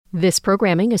This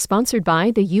programming is sponsored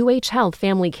by the UH Health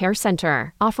Family Care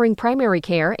Center, offering primary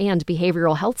care and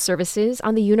behavioral health services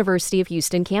on the University of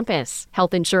Houston campus.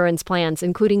 Health insurance plans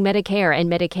including Medicare and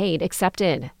Medicaid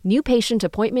accepted. New patient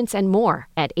appointments and more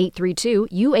at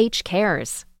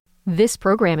 832-UH-CARES. This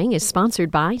programming is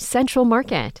sponsored by Central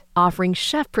Market, offering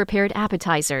chef-prepared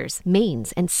appetizers,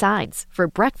 mains, and sides for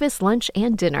breakfast, lunch,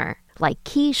 and dinner, like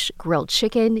quiche, grilled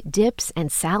chicken, dips, and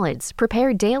salads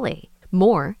prepared daily.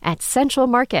 More at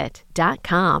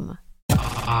centralmarket.com.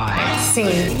 I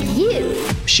see you.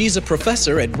 She's a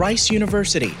professor at Rice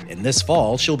University, and this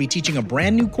fall she'll be teaching a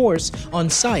brand new course on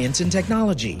science and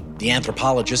technology. The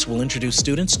anthropologist will introduce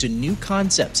students to new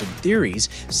concepts and theories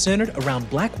centered around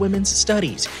Black women's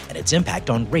studies and its impact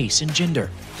on race and gender.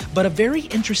 But a very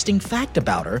interesting fact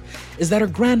about her is that her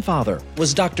grandfather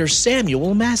was Dr.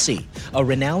 Samuel Massey, a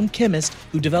renowned chemist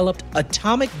who developed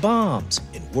atomic bombs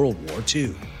in World War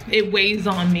II. It weighs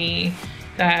on me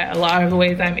that a lot of the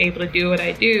ways I'm able to do what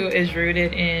I do is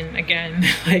rooted in, again,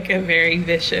 like a very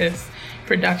vicious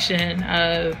production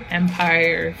of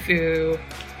empire through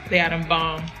the atom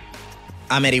bomb.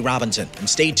 I'm Eddie Robinson, and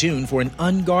stay tuned for an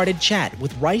unguarded chat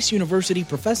with Rice University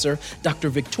professor Dr.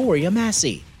 Victoria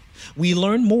Massey. We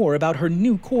learn more about her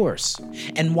new course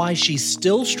and why she's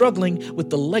still struggling with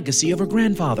the legacy of her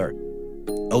grandfather.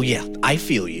 Oh yeah, I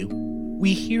feel you.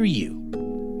 We hear you.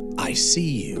 I see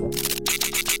you.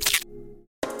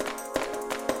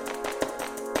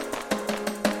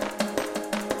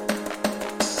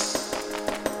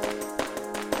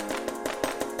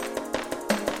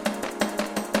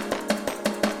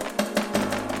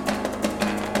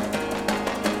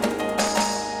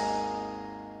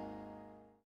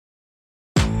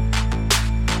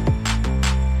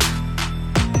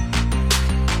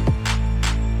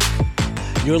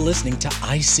 You're listening to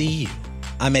I See You.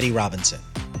 I'm Eddie Robinson,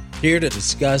 here to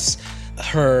discuss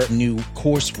her new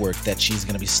coursework that she's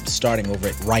going to be starting over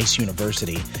at Rice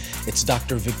University. It's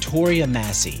Dr. Victoria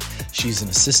Massey. She's an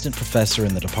assistant professor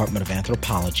in the Department of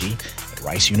Anthropology at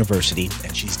Rice University,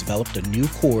 and she's developed a new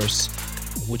course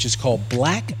which is called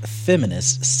Black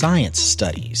Feminist Science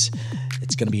Studies.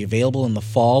 It's going to be available in the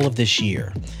fall of this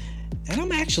year. And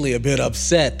I'm actually a bit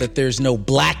upset that there's no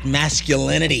Black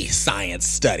masculinity science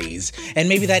studies. And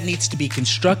maybe that needs to be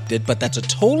constructed, but that's a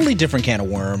totally different can of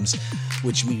worms,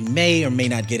 which we may or may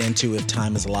not get into if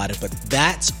time is allotted. But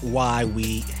that's why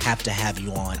we have to have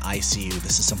you on ICU.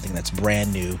 This is something that's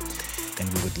brand new,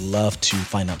 and we would love to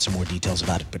find out some more details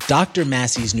about it. But Dr.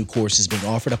 Massey's new course is being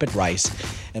offered up at Rice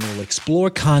and will explore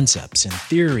concepts and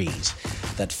theories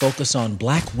that focus on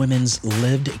Black women's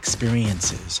lived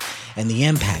experiences and the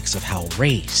impacts of how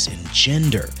race and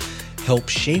gender help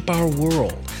shape our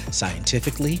world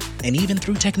scientifically and even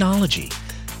through technology.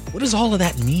 What does all of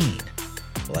that mean?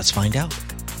 Well, let's find out.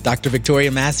 Dr. Victoria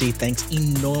Massey, thanks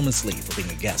enormously for being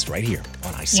a guest right here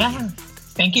on ICU. Yeah,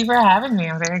 thank you for having me.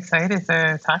 I'm very excited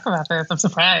to talk about this. I'm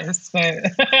surprised, but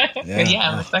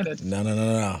I'm excited.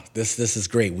 No. This is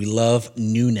great. We love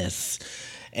newness.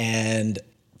 And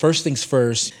first things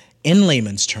first, in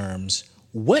layman's terms,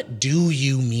 what do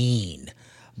you mean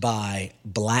by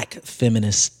Black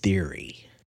feminist theory?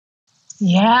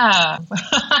 Yeah.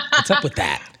 What's up with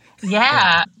that?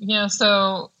 Yeah.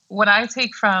 So what I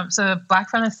take from, Black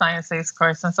Feminist Science Days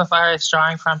course, insofar as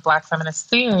drawing from Black feminist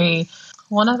theory,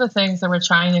 one of the things that we're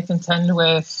trying to contend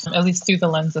with, at least through the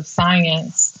lens of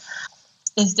science,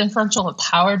 is differential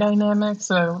power dynamics.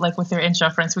 So like with your intro,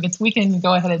 for instance, we can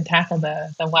go ahead and tackle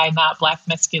the why not Black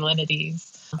masculinities,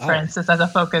 for instance, as a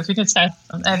focus. We can start,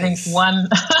 I think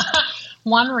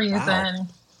one reason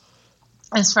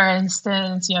is, for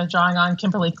instance, drawing on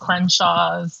Kimberly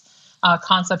Crenshaw's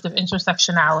concept of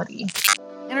intersectionality.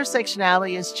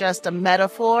 Intersectionality is just a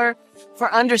metaphor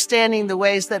for understanding the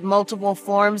ways that multiple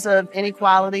forms of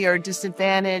inequality or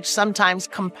disadvantage sometimes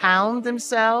compound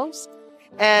themselves,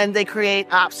 and they create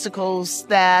obstacles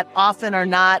that often are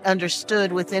not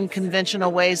understood within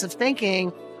conventional ways of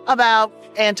thinking about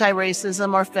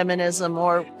anti-racism or feminism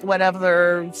or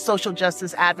whatever social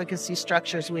justice advocacy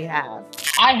structures we have.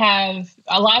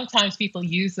 A lot of times people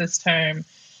use this term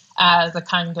as a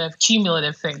kind of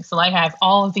cumulative thing. So I have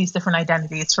all of these different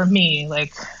identities for me,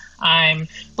 like I'm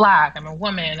Black, I'm a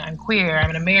woman, I'm queer, I'm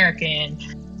an American,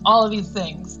 all of these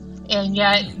things. And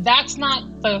yet that's not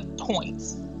the point.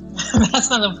 That's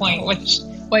not the point,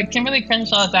 what Kimberly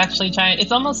Crenshaw is actually trying,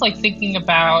 it's almost like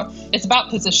it's about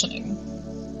positioning.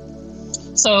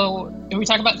 So if we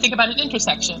think about an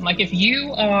intersection, like if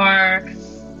you are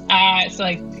at,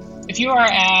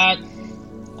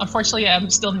 unfortunately, I'm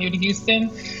still new to Houston,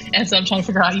 and so I'm trying to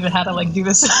figure out even how to do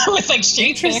this with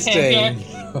streets. Interesting.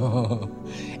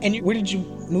 And where did you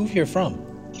move here from?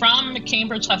 from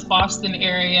Cambridge, Boston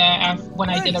area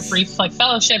when I did a brief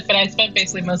fellowship, but I spent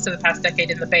basically most of the past decade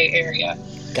in the Bay Area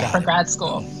for grad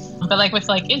school. But with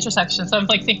intersections, so I'm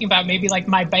thinking about maybe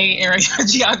my Bay Area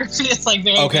geography. It's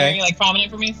very prominent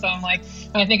for me. So I'm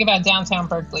when I think about downtown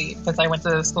Berkeley, because I went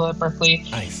to school at Berkeley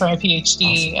for my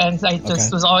PhD, and I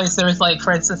just was always, there was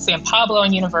for instance, San Pablo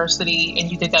and University,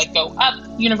 and you could go up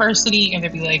University, and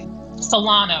there'd be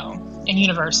Solano and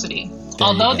University.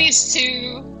 Although these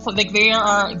two,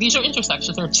 these are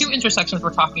intersections. There are two intersections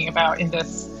we're talking about in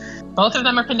this. Both of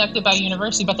them are connected by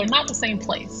University, but they're not the same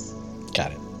place.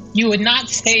 Got it. You would not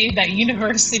say that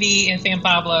University in San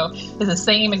Pablo is the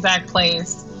same exact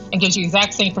place and gives you the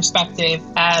exact same perspective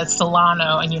as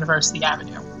Solano and University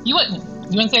Avenue. You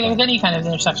wouldn't say there's any kind of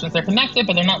intersections. They're connected,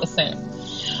 but they're not the same.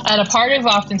 And a part of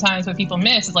oftentimes what people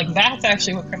miss is that's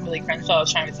actually what Kimberly Crenshaw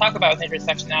is trying to talk about with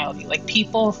intersectionality.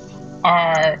 People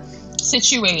are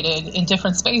situated in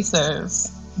different spaces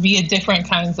via different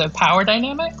kinds of power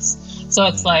dynamics. So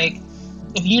it's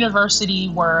if University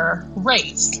were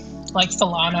race,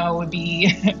 Solano would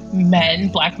be men,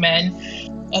 Black men,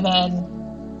 and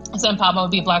then San Pablo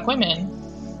would be Black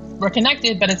women. We're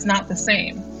connected, but it's not the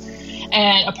same.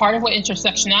 And a part of what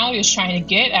intersectionality is trying to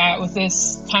get at was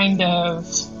this kind of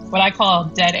what I call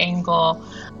dead angle,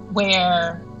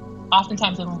 where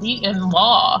oftentimes in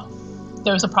law,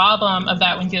 there's a problem of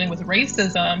that when dealing with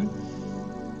racism.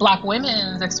 Black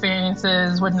women's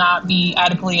experiences would not be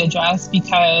adequately addressed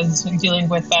because in dealing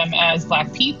with them as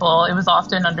Black people, it was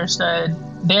often understood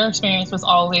their experience was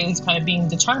always kind of being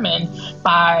determined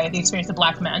by the experience of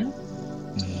Black men.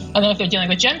 And then if they're dealing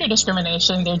with gender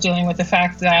discrimination, they're dealing with the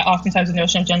fact that oftentimes the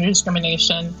notion of gender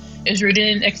discrimination is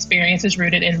rooted in experience, is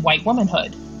rooted in white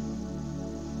womanhood.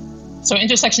 So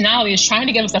intersectionality is trying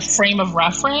to give us a frame of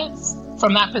reference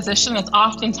from that position that's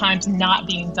oftentimes not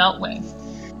being dealt with.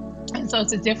 And so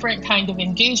it's a different kind of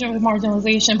engagement with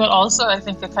marginalization, but also I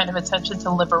think a kind of attention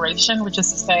to liberation, which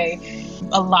is to say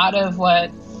a lot of what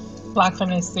Black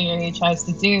feminist theory tries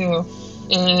to do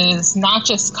is not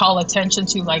just call attention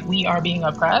to we are being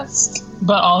oppressed,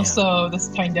 but also this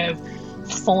kind of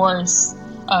force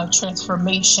of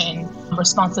transformation,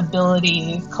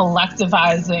 responsibility,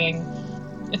 collectivizing.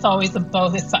 It's always a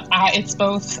both. It's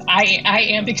both. I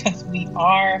am because we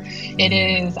are. It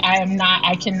is. I am not.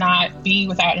 I cannot be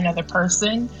without another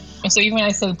person. And so even when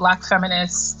I say Black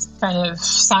feminist kind of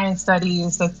science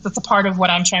studies, that's a part of what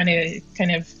I'm trying to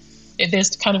kind of.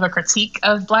 There's kind of a critique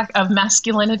of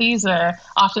masculinities, or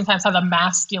oftentimes how the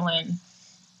masculine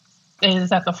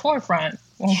is at the forefront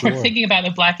when we're thinking about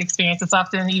the Black experience. It's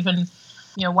often even,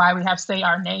 why we have Say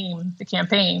Our Name, the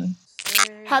campaign.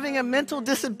 Having a mental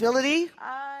disability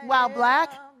while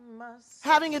Black,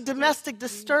 having a domestic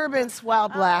disturbance while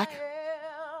Black.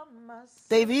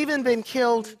 They've even been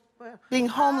killed being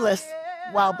homeless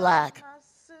while Black.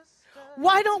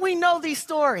 Why don't we know these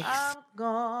stories? I'm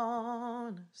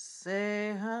gonna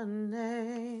say her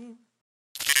name.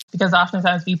 Because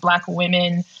oftentimes we Black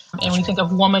women, and we think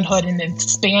of womanhood in an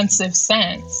expansive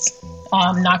sense,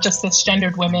 not just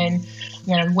cisgendered women,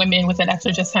 women with an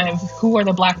extra, just kind of who are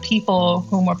the Black people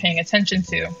whom we're paying attention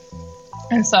to.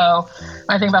 And so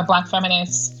when I think about Black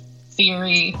feminist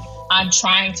theory, I'm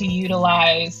trying to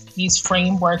utilize these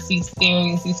frameworks, these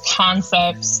theories, these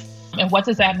concepts, and what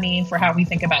does that mean for how we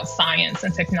think about science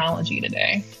and technology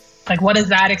today? What is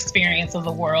that experience of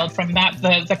the world from that,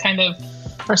 the kind of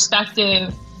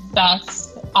perspective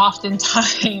that's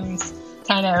oftentimes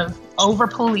kind of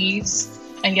over-policed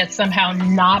and yet somehow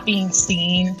not being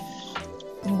seen?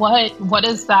 What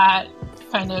is that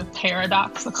kind of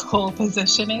paradoxical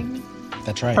positioning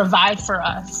That's right. provide for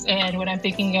us? And when I'm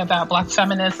thinking about Black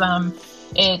feminism,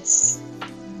 it's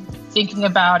thinking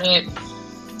about it,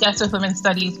 yes, with women's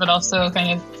studies, but also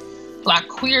kind of Black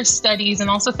queer studies, and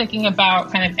also thinking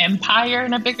about kind of empire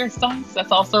in a bigger sense.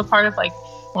 That's also part of when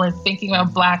we're thinking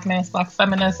about Blackness, Black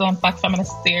feminism, Black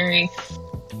feminist theory.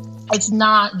 It's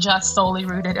not just solely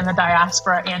rooted in the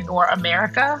diaspora and or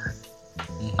America.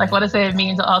 What does it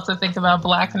mean to also think about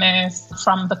Blackness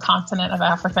from the continent of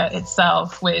Africa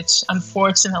itself, which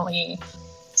unfortunately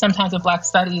sometimes with Black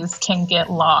studies can get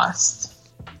lost.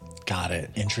 Got it.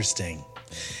 Interesting.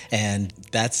 And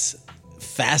that's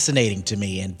fascinating to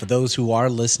me. And for those who are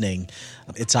listening,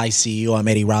 it's ICU. I'm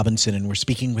Eddie Robinson, and we're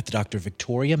speaking with Dr.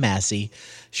 Victoria Massey.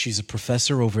 She's a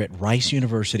professor over at Rice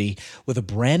University with a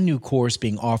brand new course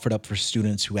being offered up for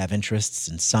students who have interests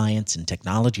in science and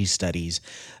technology studies,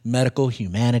 medical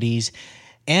humanities,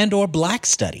 and or Black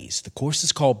studies. The course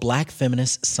is called Black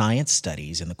Feminist Science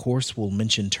Studies, and the course will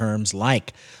mention terms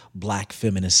like Black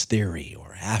feminist theory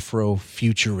or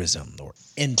Afrofuturism or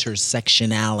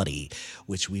intersectionality,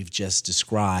 which we've just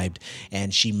described.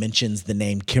 And she mentions the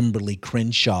name Kimberly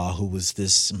Crenshaw, who was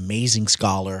this amazing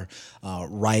scholar,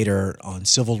 writer on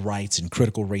civil rights and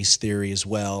critical race theory as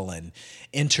well. And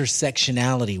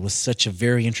intersectionality was such a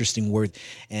very interesting word.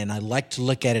 And I like to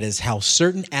look at it as how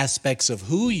certain aspects of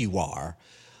who you are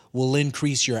will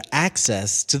increase your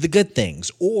access to the good things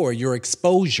or your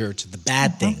exposure to the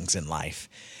bad things in life.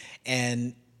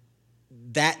 And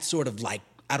that sort of like,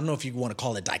 I don't know if you want to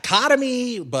call it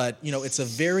dichotomy, but it's a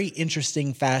very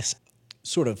interesting, fast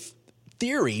sort of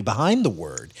theory behind the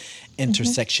word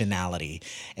intersectionality.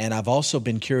 And I've also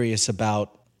been curious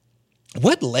about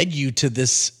what led you to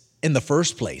this in the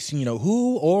first place.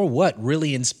 Who or what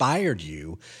really inspired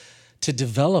you to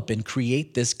develop and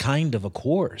create this kind of a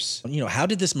course? How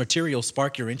did this material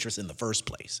spark your interest in the first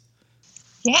place?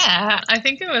 Yeah, I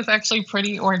think it was actually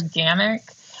pretty organic.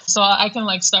 So I can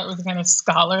start with kind of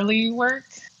scholarly work.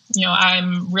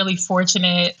 I'm really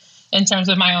fortunate in terms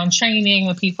of my own training,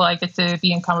 the people I get to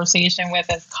be in conversation with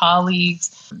as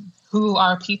colleagues who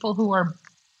are people who are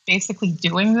basically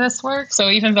doing this work. So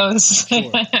even though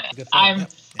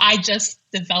I just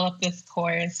developed this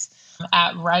course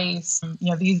at Rice,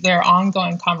 they're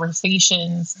ongoing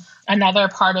conversations. Another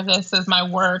part of this is my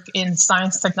work in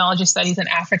science, technology studies, and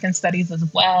African studies as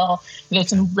well. There's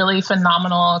some really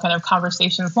phenomenal kind of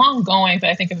conversations, long going, but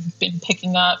I think have been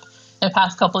picking up in the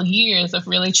past couple of years of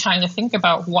really trying to think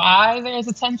about why there's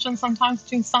a tension sometimes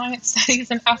between science studies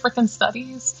and African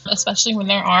studies, especially when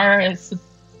there are a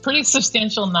pretty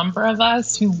substantial number of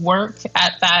us who work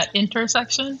at that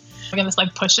intersection. Again, it's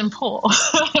like push and pull.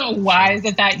 Why is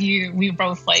it that we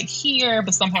both here,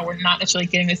 but somehow we're not necessarily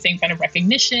getting the same kind of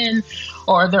recognition,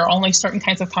 or there are only certain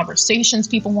kinds of conversations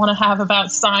people want to have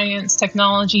about science,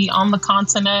 technology on the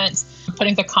continent,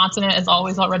 putting the continent as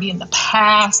always already in the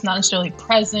past, not necessarily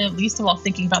present, least of all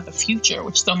thinking about the future,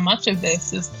 which so much of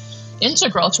this is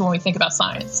integral to when we think about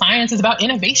science. Science is about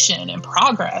innovation and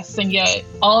progress, and yet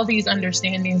all of these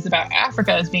understandings about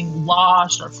Africa as being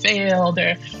lost or failed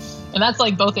and that's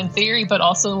both in theory, but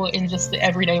also in just the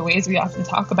everyday ways we often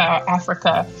talk about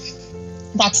Africa.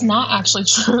 That's not actually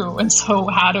true. And so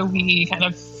how do we kind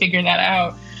of figure that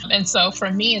out? And so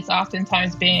for me, it's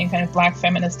oftentimes been kind of Black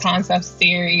feminist concepts,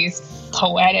 theories,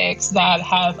 poetics that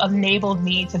have enabled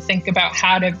me to think about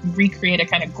how to recreate a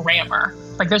kind of grammar.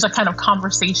 There's a kind of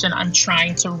conversation I'm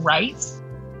trying to write,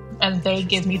 and they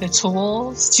give me the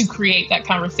tools to create that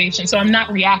conversation. So I'm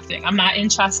not reacting. I'm not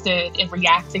interested in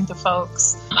reacting to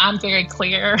folks. I'm very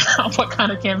clear on what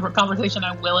kind of conversation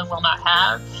I will and will not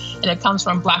have. And it comes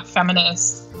from Black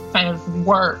feminist kind of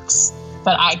works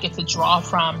that I get to draw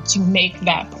from to make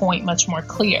that point much more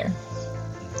clear.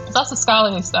 So that's the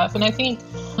scholarly stuff. And I think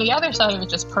the other side of it,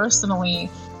 just personally,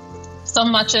 so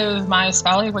much of my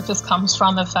scholarly work just comes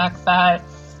from the fact that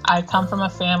I come from a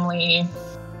family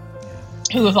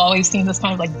who have always seen this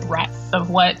kind of breadth of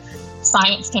what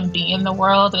science can be in the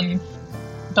world. And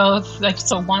both,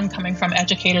 so one coming from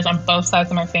educators on both sides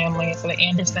of my family, so the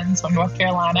Andersons from North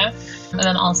Carolina, and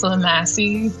then also the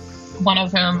Massey, one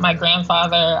of whom, my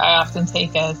grandfather, I often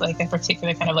take as a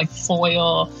particular kind of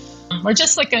foil, or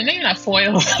just maybe not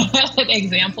foil, an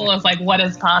example of what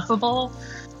is possible.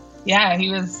 Yeah, he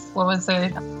was,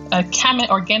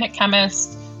 organic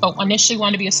chemist, but initially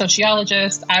wanted to be a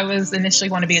sociologist. I was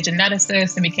initially wanted to be a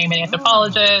geneticist and became an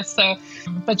anthropologist. So,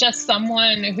 but just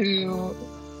someone who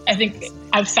I think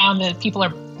I've found that people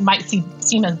might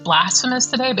seem as blasphemous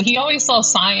today, but he always saw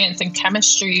science and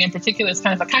chemistry in particular as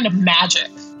kind of magic,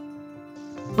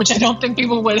 which I don't think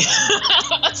people would.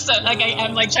 So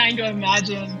I'm trying to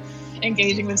imagine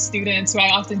engaging with students who I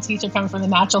often teach are coming from the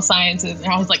natural sciences,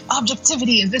 and I was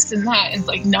objectivity and this and that. And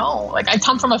it's no, I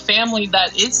come from a family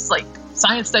that is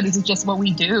science studies is just what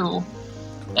we do.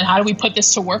 And how do we put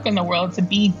this to work in the world to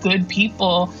be good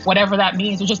people, whatever that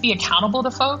means, or just be accountable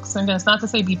to folks? And it's not to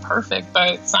say be perfect,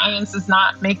 but science does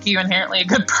not make you inherently a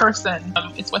good person.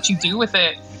 It's what you do with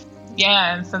it.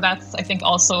 Yeah, and so that's, I think,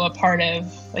 also a part of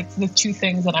the two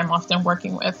things that I'm often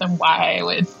working with and why I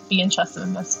would be interested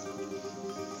in this.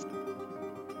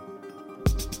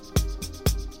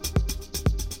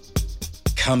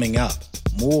 Coming up,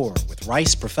 more with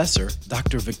Rice professor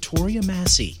Dr. Victoria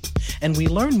Massey, and we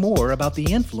learn more about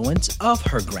the influence of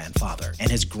her grandfather and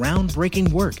his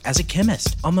groundbreaking work as a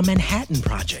chemist on the Manhattan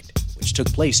Project, which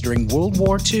took place during World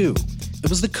War II. It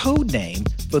was the code name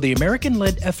for the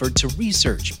American-led effort to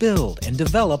research, build, and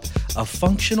develop a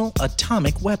functional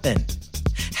atomic weapon.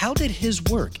 How did his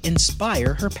work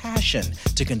inspire her passion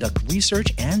to conduct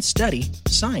research and study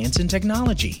science and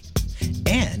technology?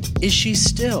 And is she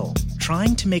still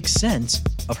trying to make sense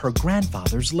of her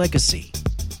grandfather's legacy.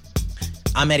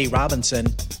 I'm Eddie Robinson.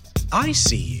 I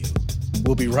See You.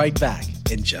 We'll be right back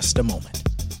in just a moment.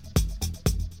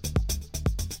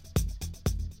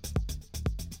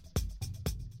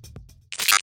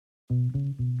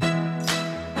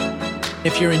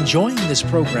 If you're enjoying this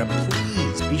program,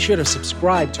 please be sure to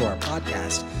subscribe to our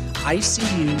podcast, I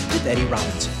See You with Eddie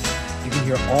Robinson. You can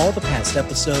hear all the past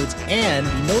episodes and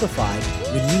be notified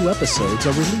when new episodes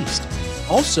are released.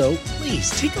 Also,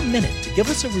 please take a minute to give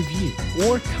us a review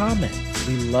or comment.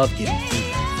 We love getting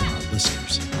feedback from our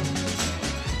listeners.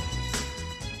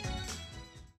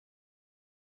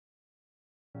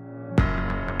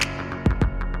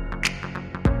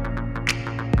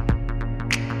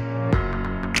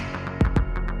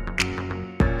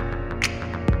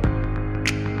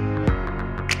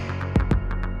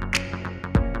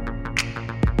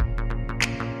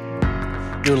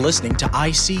 You're listening to I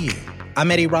See You. I'm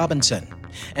Eddie Robinson,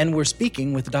 and we're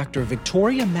speaking with Dr.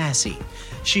 Victoria Massey.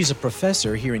 She's a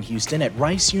professor here in Houston at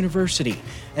Rice University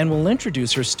and will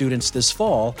introduce her students this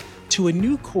fall to a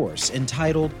new course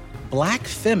entitled Black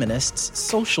Feminists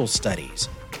Social Studies.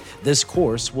 This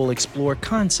course will explore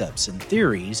concepts and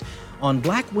theories on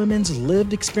Black women's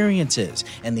lived experiences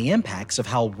and the impacts of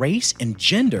how race and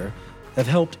gender have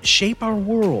helped shape our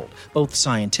world, both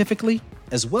scientifically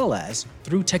as well as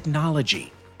through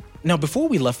technology. Now, before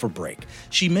we left for break,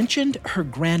 she mentioned her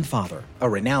grandfather, a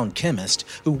renowned chemist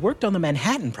who worked on the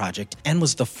Manhattan Project and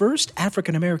was the first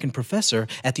African-American professor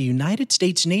at the United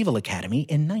States Naval Academy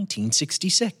in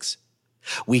 1966.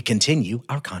 We continue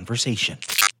our conversation.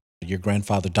 Your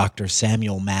grandfather, Dr.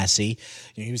 Samuel Massey,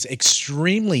 he was an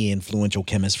extremely influential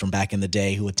chemist from back in the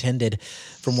day who attended,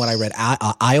 from what I read,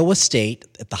 Iowa State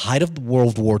at the height of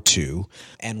World War II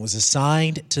and was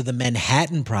assigned to the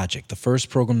Manhattan Project, the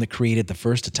first program that created the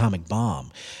first atomic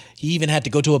bomb. He even had to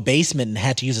go to a basement and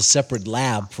had to use a separate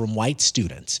lab from white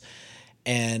students.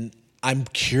 And I'm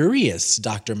curious,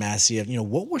 Dr. Massey,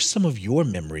 what were some of your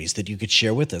memories that you could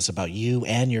share with us about you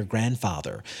and your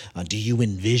grandfather? Do you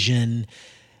envision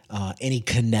any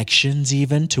connections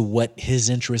even to what his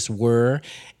interests were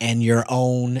and your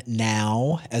own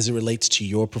now as it relates to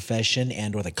your profession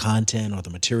and or the content or the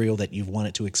material that you've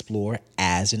wanted to explore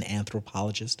as an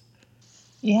anthropologist?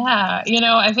 Yeah,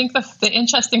 I think the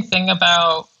interesting thing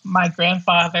about my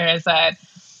grandfather is that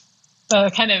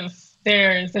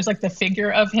there's like the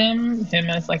figure of him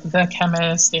as like the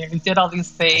chemist, and he did all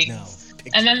these things.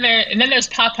 And then there's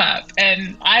Pop-Up,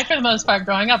 and I, for the most part,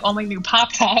 growing up, only knew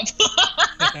Pop-Up.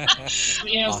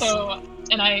 Awesome. So,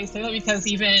 and I say that because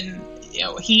even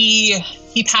he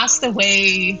passed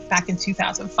away back in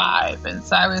 2005, and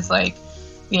so I was like,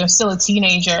 still a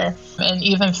teenager, and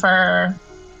even for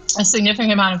a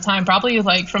significant amount of time, probably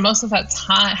like for most of that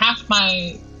time, half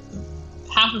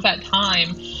of that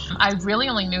time, I really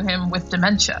only knew him with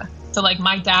dementia. So like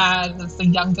my dad was the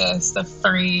youngest of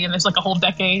three, and there's like a whole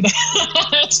decade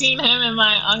between him and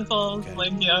my uncles. Okay.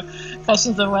 Like,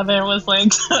 questions of whether it was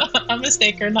like a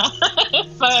mistake or not.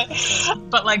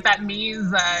 but like that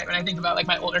means that when I think about like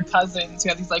my older cousins who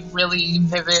had these like really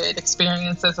vivid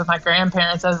experiences with my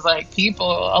grandparents as like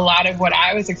people, a lot of what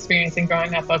I was experiencing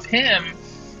growing up of him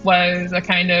was a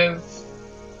kind of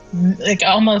like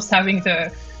almost having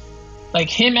to like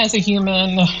him as a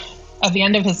human at the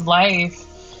end of his life,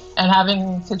 and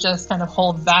having to just kind of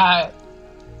hold that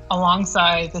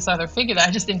alongside this other figure that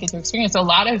I just didn't get to experience. So a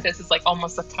lot of this is like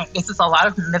this is a lot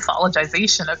of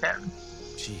mythologization of him.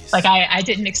 Jeez. Like I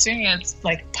didn't experience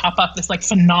like Pop-Up, this like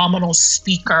phenomenal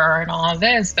speaker and all of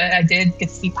this, but I did get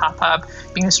to see Pop-Up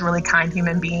being this really kind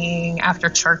human being after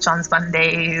church on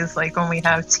Sundays, like when we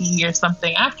have tea or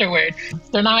something afterward.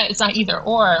 It's not either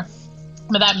or.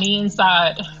 But that means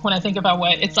that when I think about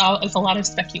it's a lot of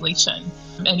speculation.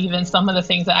 And even some of the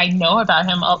things that I know about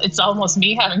him, it's almost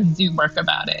me having to do work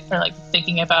about it, or like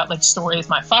thinking about like stories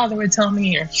my father would tell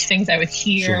me or things I would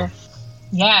hear. Sure.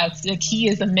 Yeah, he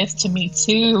is a myth to me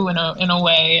too, in a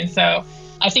way. And so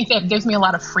I think that gives me a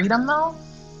lot of freedom though.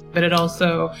 But it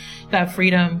also, that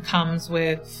freedom comes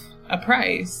with a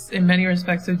price in many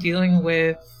respects of dealing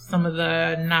with some of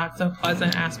the not so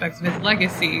pleasant aspects of his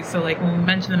legacy. So like when we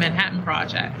mentioned the Manhattan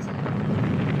Project.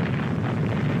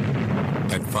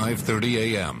 At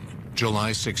 5:30 a.m.,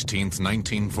 July 16th,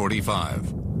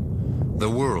 1945, the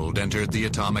world entered the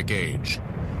atomic age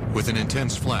with an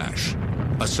intense flash,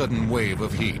 a sudden wave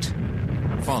of heat,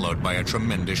 followed by a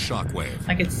tremendous shockwave.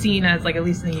 Like it's seen as like, at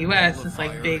least in the U.S., it's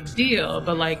like big deal,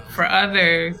 but like for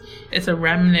others, it's a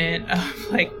remnant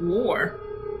of like war.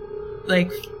 Like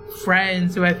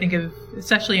friends who I think of,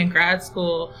 especially in grad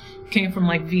school, came from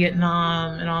like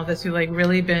Vietnam and all this,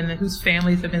 whose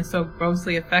families have been so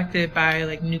grossly affected by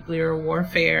like nuclear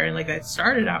warfare, and like that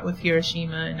started out with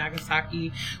Hiroshima and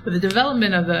Nagasaki, with the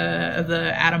development of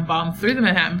the atom bomb through the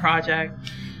Manhattan Project.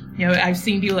 I've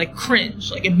seen people like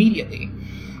cringe like immediately.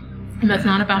 And that's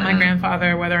not about my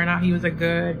grandfather, whether or not he was a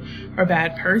good or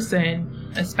bad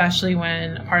person, especially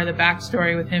when a part of the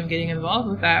backstory with him getting involved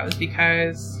with that was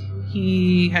because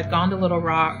he had gone to Little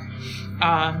Rock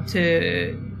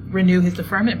to renew his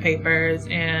deferment papers,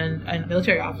 and a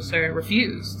military officer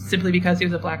refused simply because he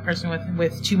was a Black person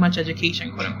with too much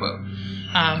education, quote unquote.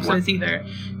 So it's either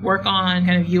work on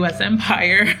kind of U.S.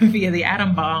 empire via the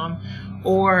atom bomb,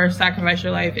 or sacrifice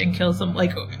your life and kill some,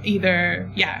 like either,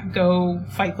 go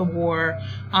fight the war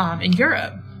in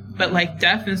Europe. But like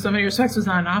death in so many respects was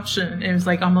not an option. It was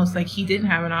like almost like he didn't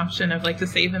have an option of like to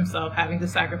save himself, having to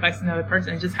sacrifice another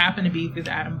person. It just happened to be through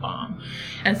the atom bomb.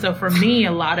 And so for me,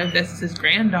 a lot of this is his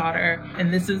granddaughter.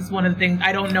 And this is one of the things,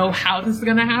 I don't know how this is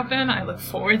going to happen. I look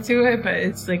forward to it, but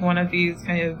it's like one of these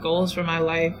kind of goals for my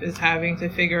life is having to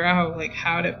figure out like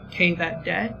how to pay that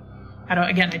debt. I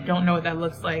don't know what that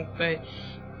looks like, but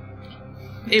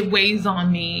it weighs on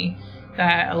me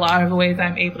that a lot of the ways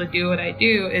I'm able to do what I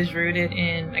do is rooted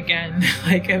in, again,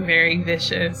 like a very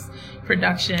vicious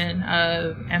production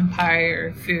of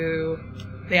empire through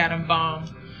the atom bomb.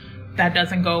 That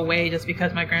doesn't go away just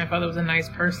because my grandfather was a nice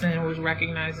person and was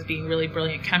recognized as being a really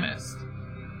brilliant chemist.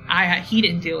 He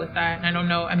didn't deal with that. And I don't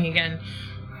know. I mean, again,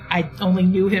 I only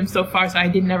knew him so far, so I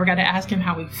never got to ask him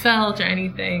how he felt or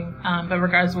anything. But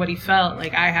regardless of what he felt,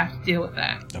 like I have to deal with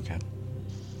that. Okay.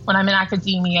 When I'm in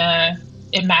academia,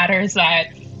 it matters that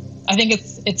I think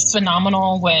it's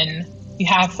phenomenal when you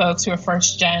have folks who are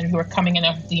first gen who are coming in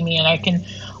academia, and I can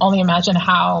only imagine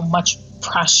how much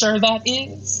pressure that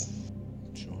is.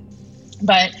 Sure.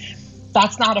 But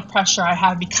that's not a pressure I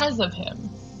have because of him.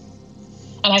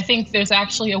 And I think there's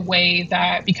actually a way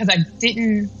that, because I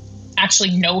didn't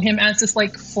actually know him as this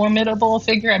like formidable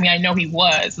figure. I mean, I know he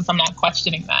was, so I'm not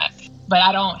questioning that, but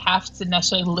I don't have to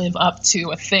necessarily live up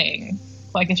to a thing.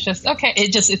 Like, it's just, okay.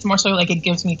 It's more so like it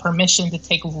gives me permission to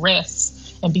take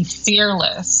risks and be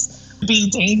fearless, be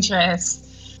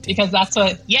dangerous, because that's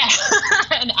what,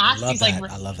 and ask these like,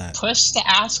 I love that. Push to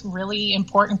ask really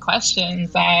important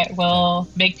questions that will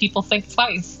make people think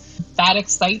twice. That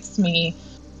excites me.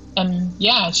 And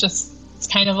it's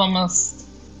kind of almost,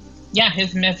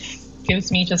 his myth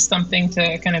gives me just something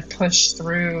to kind of push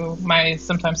through my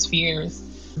sometimes fears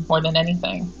more than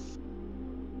anything.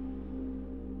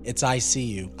 It's I See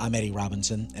You. I'm Eddie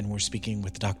Robinson, and we're speaking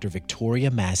with Dr. Victoria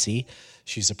Massey.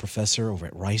 She's a professor over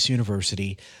at Rice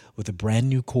University with a brand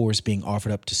new course being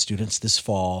offered up to students this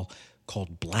fall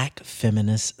called Black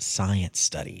Feminist Science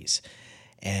Studies.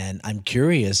 And I'm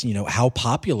curious, how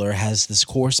popular has this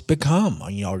course become? Are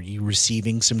you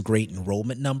receiving some great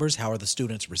enrollment numbers? How are the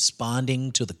students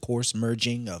responding to the course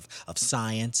merging of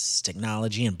science,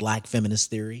 technology, and Black feminist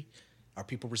theory? Are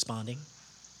people responding?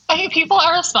 I mean, people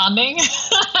are responding.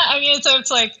 I mean, so it's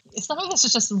like, some of this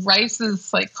is just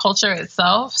Rice's like culture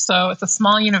itself. So it's a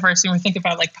small university. When we think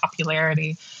about like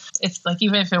popularity, it's like,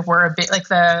 even if it were a bit like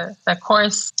the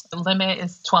course limit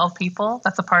is 12 people.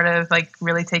 That's a part of like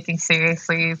really taking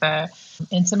seriously the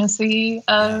intimacy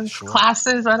of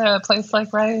classes at a place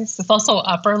like Rice. It's also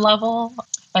upper level.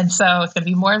 And so it's going to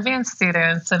be more advanced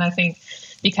students. And I think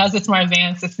because it's more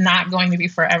advanced, it's not going to be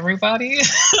for everybody.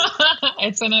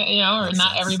 It's going to,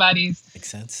 not everybody's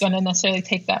going to necessarily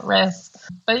take that risk.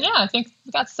 But I think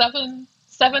we got seven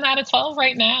out of 12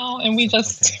 right now. And we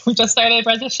just started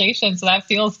registration. So that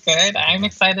feels good. I'm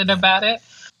excited about it.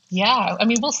 Yeah. I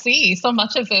mean, we'll see. So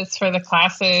much of this for the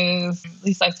classes, at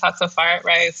least I've taught so far at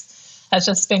Rice, has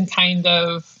just been kind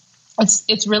of,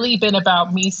 it's really been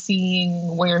about me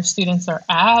seeing where students are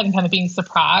at and kind of being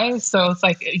surprised. So it's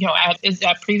like,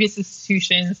 at previous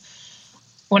institutions,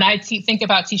 when I think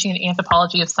about teaching an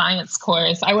anthropology of science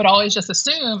course, I would always just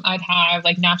assume I'd have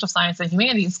like natural science and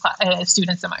humanities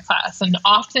students in my class. And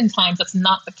oftentimes that's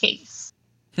not the case.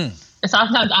 It's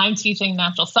oftentimes I'm teaching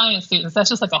natural science students. That's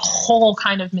just like a whole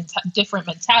kind of different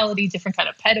mentality, different kind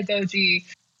of pedagogy.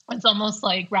 It's almost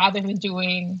like, rather than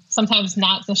doing, sometimes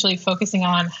not necessarily focusing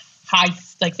on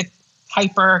the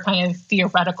hyper kind of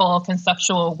theoretical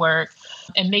conceptual work,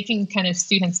 and making kind of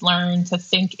students learn to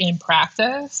think in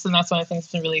practice. And that's one of the things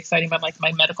that's been really exciting about like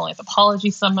my medical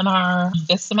anthropology seminar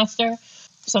this semester.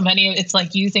 So it's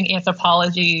like using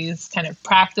anthropology's kind of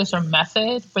practice or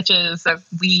method, which is that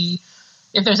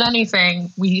if there's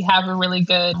anything, we have a really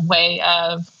good way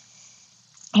of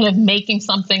kind of making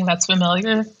something that's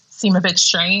familiar seem a bit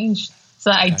strange. So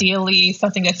ideally,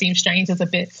 something that seems strange is a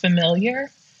bit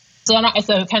familiar. So it's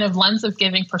a kind of lens of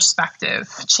giving perspective,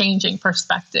 changing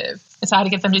perspective. It's how to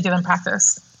get them to do it in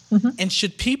practice. Mm-hmm. And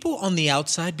should people on the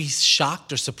outside be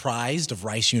shocked or surprised of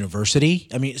Rice University?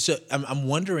 I mean, so I'm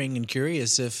wondering and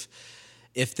curious if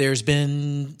there's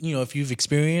been, if you've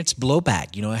experienced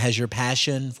blowback. Has your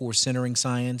passion for centering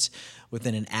science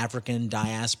within an African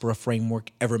diaspora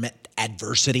framework ever met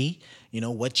adversity?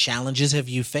 What challenges have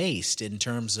you faced in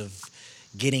terms of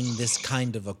getting this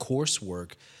kind of a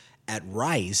coursework at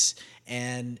Rice?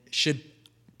 And should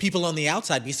people on the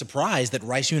outside be surprised that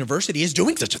Rice University is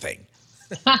doing such a thing?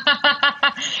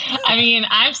 I mean,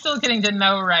 I'm still getting to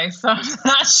know Rice, so I'm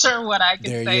not sure what I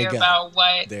can say about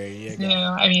what,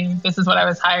 I mean, this is what I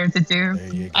was hired to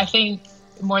do. I think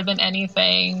more than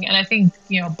anything, and I think,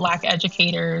 Black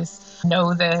educators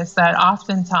know this, that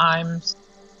oftentimes,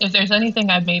 if there's anything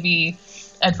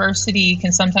adversity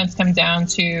can sometimes come down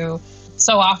to,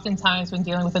 so oftentimes when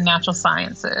dealing with the natural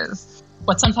sciences,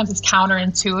 what sometimes is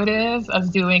counterintuitive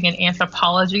of doing an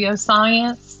anthropology of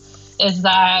science is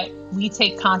that we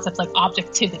take concepts like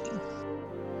objectivity.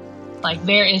 Like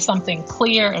there is something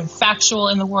clear and factual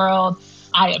in the world.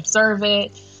 I observe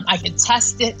it. I can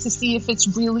test it to see if it's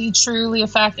really, truly a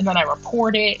fact. And then I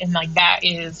report it. And that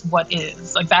is what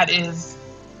is. That is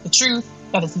the truth.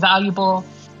 That is valuable.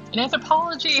 And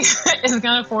anthropology is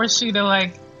going to force you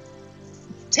to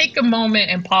take a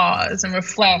moment and pause and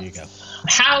reflect.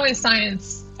 How is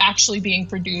science actually being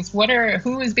produced?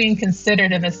 Who is being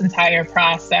considered in this entire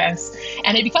process?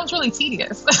 And it becomes really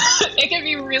tedious. It can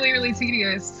be really, really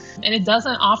tedious, and it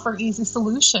doesn't offer easy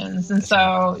solutions. And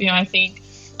so, I think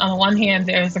on the one hand,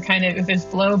 there's if there's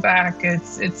blowback,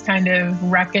 it's kind of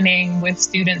reckoning with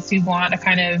students who want a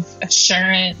kind of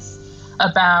assurance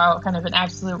about kind of an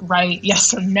absolute right,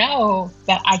 yes or no,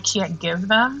 that I can't give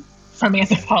them from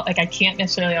anthropology. I can't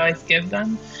necessarily always give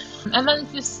them. And then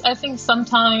I think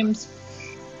sometimes,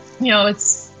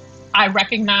 I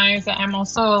recognize that I'm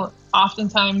also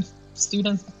oftentimes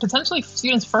potentially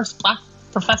students' first Black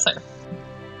professor.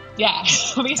 Yeah,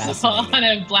 we saw on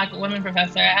a Black woman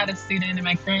professor. I had a student in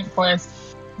my current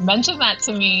course mention that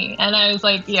to me, and I was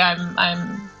like, yeah,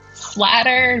 I'm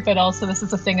flattered, but also this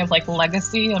is a thing of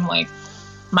legacy. I'm like,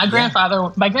 my grandfather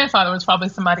was probably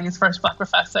somebody's first Black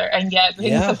professor, and yet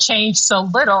things have changed so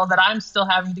little that I'm still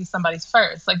having to be somebody's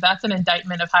first. That's an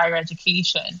indictment of higher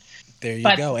education. There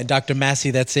you go. And Dr.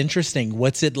 Massey, that's interesting.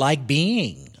 What's it like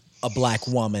being a Black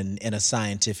woman in a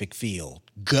scientific field?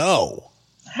 Go.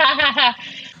 I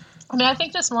mean, I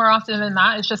think just more often than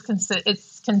not, it's just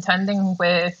it's contending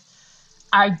with,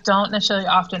 I don't necessarily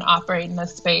often operate in a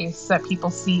space that people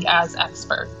see as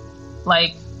expert.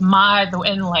 I'm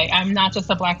not just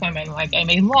a Black woman, I'm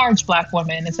a large Black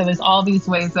woman. And so there's all these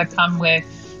ways that come with,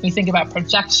 when you think about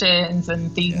projections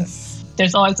and these,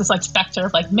 there's always this specter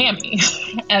of mammy.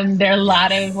 And there are a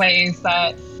lot of ways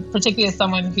that, particularly as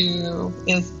someone who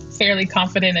is fairly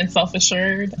confident and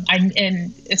self-assured,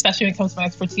 and especially when it comes to my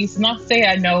expertise, not to say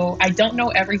I don't know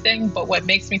everything, but what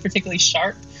makes me particularly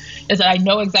sharp is that I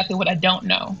know exactly what I don't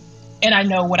know. And I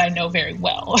know what I know very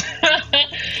well,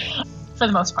 for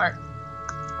the most part.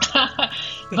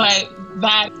 But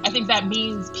I think that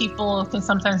means people can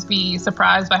sometimes be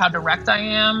surprised by how direct I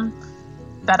am,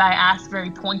 that I ask very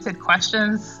pointed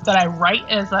questions, that I write,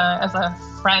 as a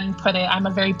friend put it, I'm a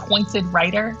very pointed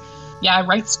writer. Yeah, I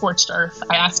write scorched earth.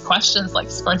 I ask questions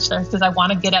like scorched earth because I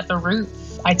want to get at the root.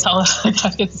 I tell I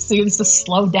get the students to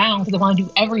slow down because I want to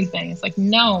do everything. It's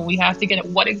no, we have to get at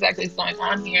what exactly is going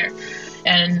on here.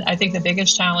 And I think the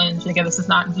biggest challenge, again, this is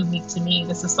not unique to me,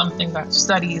 this is something that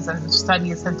studies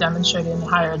have demonstrated in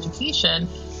higher education.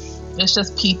 It's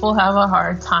just people have a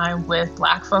hard time with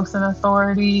Black folks in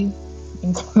authority,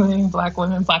 including Black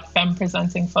women, Black femme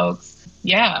presenting folks.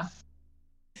 Yeah.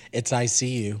 It's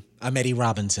ICU. I'm Eddie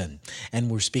Robinson, and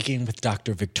we're speaking with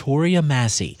Dr. Victoria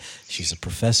Massey. She's a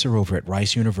professor over at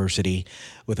Rice University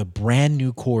with a brand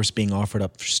new course being offered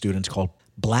up for students called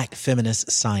Black Feminist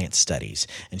Science Studies.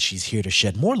 And she's here to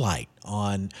shed more light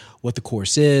on what the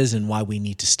course is and why we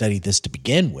need to study this to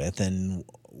begin with and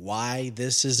why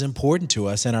this is important to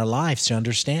us in our lives to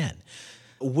understand.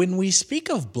 When we speak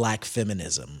of Black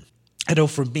feminism, I know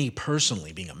for me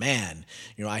personally, being a man,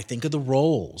 I think of the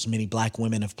roles many Black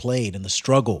women have played in the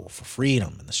struggle for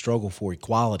freedom and the struggle for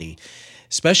equality,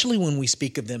 especially when we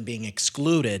speak of them being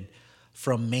excluded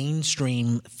from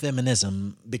mainstream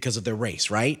feminism because of their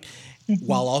race, right? Mm-hmm.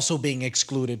 While also being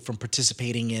excluded from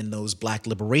participating in those Black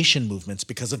liberation movements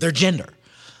because of their gender.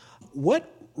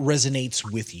 What resonates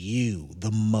with you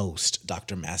the most,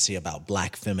 Dr. Massey, about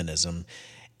Black feminism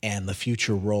and the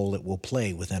future role it will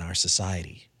play within our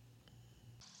society?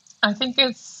 I think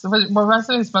it's what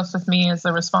resonates most with me is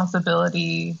the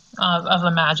responsibility of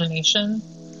imagination.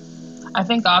 I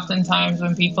think oftentimes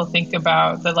when people think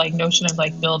about the like notion of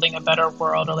like building a better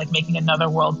world or like making another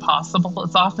world possible,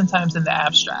 it's oftentimes in the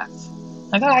abstract.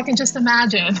 Like, oh, I can just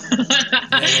imagine.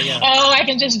 Oh, I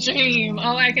can just dream.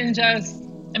 Oh, you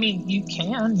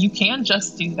can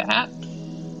just do that.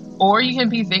 Or you can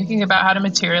be thinking about how to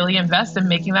materially invest in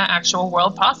making that actual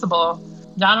world possible.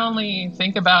 Not only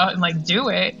think about and like do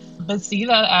it, but see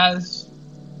that as,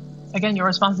 again, your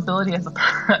responsibility as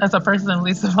a person, at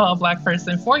least of all, a Black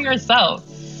person, for yourself.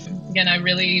 Again, I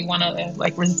really want to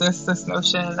like resist this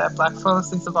notion that Black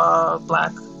folks, least of all,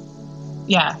 Black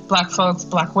folks,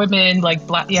 Black women, I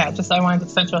wanted to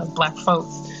centralize Black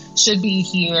folks should be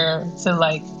here to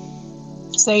like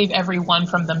save everyone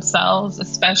from themselves,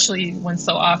 especially when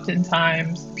so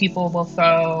oftentimes people will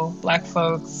throw Black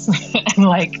folks and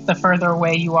like the further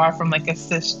away you are from like a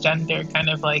cisgender kind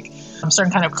of like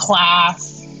certain kind of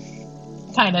class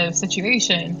kind of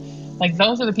situation, like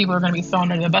those are the people who are going to be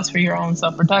thrown under the bus for your own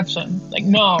self-protection. Like,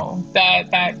 no,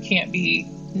 that can't be.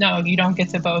 No, you don't get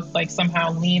to both like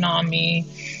somehow lean on me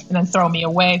and then throw me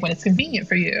away when it's convenient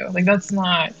for you. Like, that's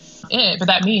not it. But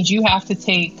that means you have to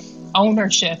take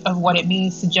ownership of what it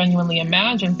means to genuinely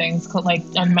imagine things, like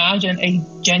imagine a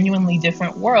genuinely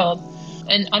different world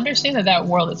and understand that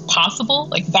world is possible.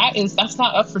 Like that's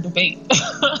not up for debate.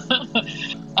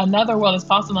 Another world is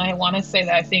possible. And I want to say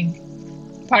that I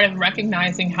think part of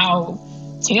recognizing how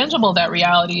tangible that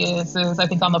reality is I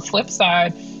think on the flip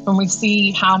side, when we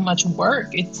see how much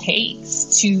work it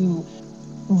takes to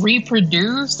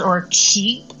reproduce or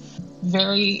keep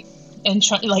very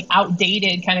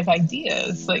outdated kind of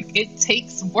ideas. Like, it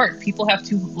takes work. People have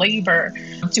to labor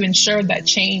to ensure that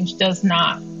change does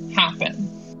not happen.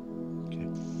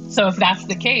 Okay. So if that's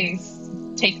the case,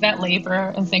 take that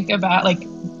labor and think about like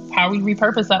how we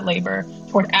repurpose that labor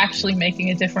toward actually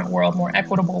making a different world, more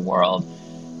equitable world,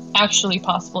 actually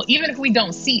possible, even if we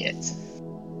don't see it.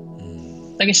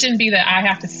 Like, it shouldn't be that I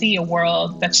have to see a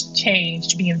world that's changed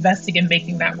to be invested in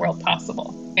making that world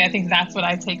possible. I think that's what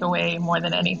I take away more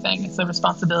than anything. It's the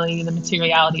responsibility, the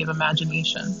materiality of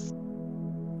imagination.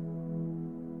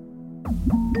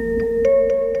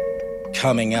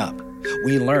 Coming up,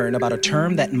 we learn about a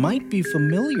term that might be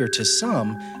familiar to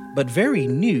some, but very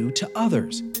new to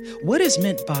others. What is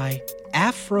meant by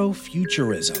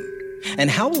Afrofuturism? And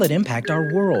how will it impact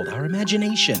our world, our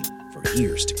imagination, for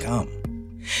years to come?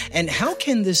 And how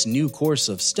can this new course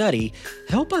of study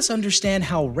help us understand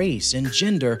how race and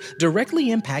gender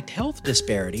directly impact health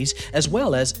disparities, as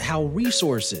well as how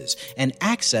resources and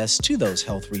access to those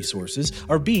health resources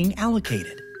are being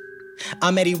allocated?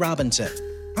 I'm Eddie Robinson.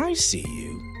 I see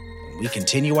you. We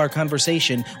continue our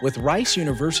conversation with Rice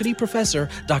University professor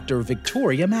Dr.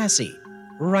 Victoria Massey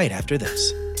right after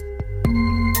this.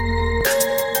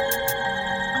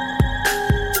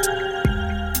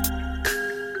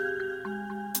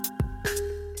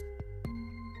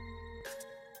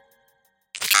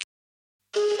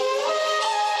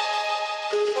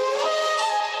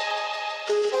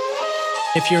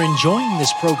 If you're enjoying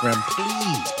this program,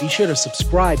 please be sure to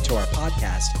subscribe to our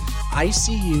podcast, I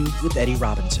See You with Eddie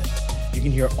Robinson. You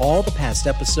can hear all the past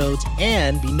episodes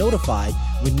and be notified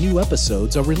when new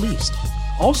episodes are released.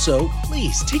 Also,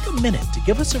 please take a minute to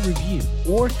give us a review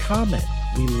or comment.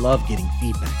 We love getting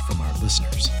feedback from our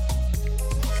listeners.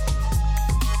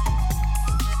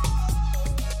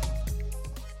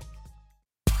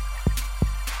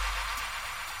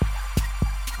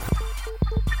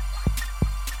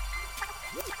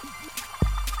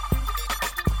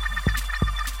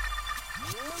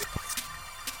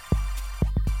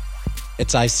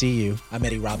 It's I See You. I'm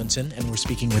Eddie Robinson, and we're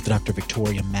speaking with Dr.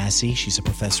 Victoria Massey. She's a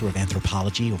professor of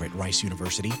anthropology over at Rice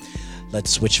University.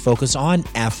 Let's switch focus on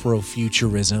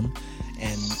Afrofuturism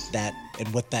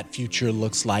and what that future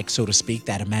looks like, so to speak,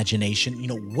 that imagination.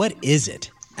 What is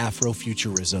it,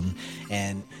 Afrofuturism,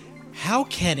 and how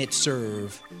can it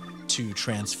serve to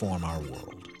transform our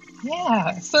world?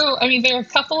 Yeah. So, there are a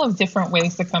couple of different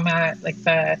ways to come at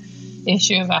the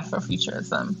issue of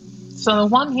Afrofuturism. So on the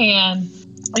one hand,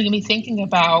 you can be thinking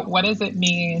about what does it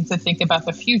mean to think about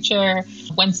the future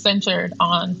when centered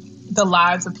on the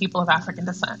lives of people of African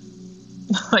descent.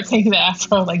 Taking the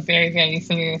Afro very, very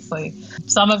seriously.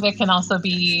 Some of it can also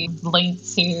be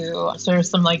linked to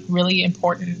some really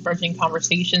important burgeoning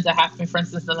conversations that happened, for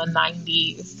instance, in the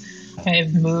 90s, kind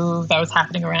of move that was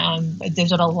happening around a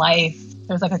digital life.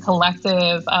 There's a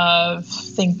collective of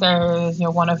thinkers,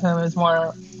 one of whom is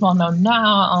more well-known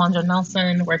now, Alondra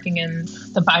Nelson, working in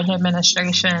the Biden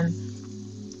administration.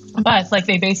 But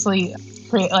they basically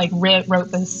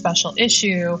wrote this special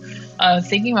issue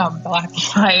thinking about Black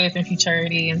life and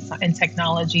futurity and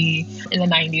technology in the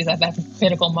 90s at that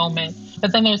critical moment.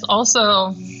 But then there's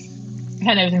also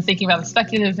kind of in thinking about the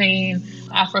speculative vein,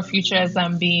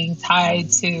 Afrofuturism being tied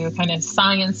to kind of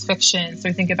science fiction. So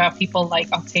we think about people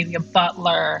like Octavia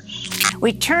Butler.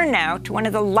 We turn now to one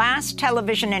of the last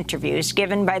television interviews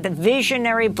given by the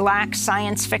visionary Black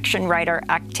science fiction writer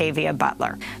Octavia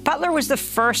Butler. Butler was the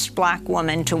first Black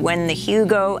woman to win the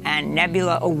Hugo and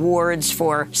Nebula Awards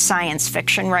for science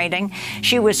fiction writing.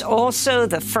 She was also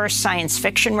the first science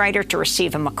fiction writer to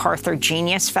receive a MacArthur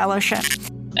Genius Fellowship.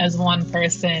 As one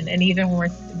person, and even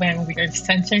when we are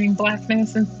centering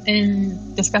Blackness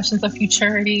in discussions of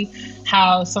futurity,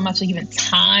 how so much even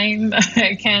time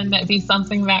can be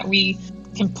something that we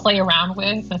can play around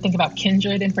with. I think about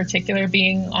Kindred in particular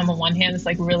being, on the one hand, this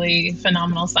like really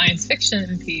phenomenal science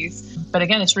fiction piece, but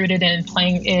again, it's rooted in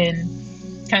playing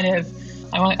in kind of,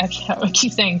 I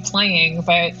keep saying playing,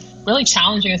 but really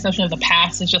challenging the assumption of the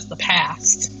past is just the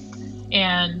past.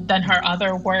 And then her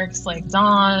other works like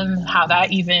Dawn, how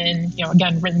that even,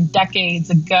 again, written decades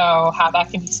ago, how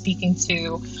that can be speaking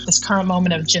to this current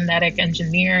moment of genetic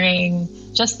engineering,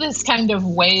 just this kind of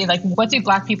way, like what do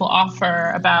Black people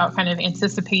offer about kind of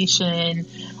anticipation,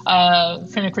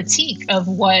 kind of critique of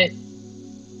what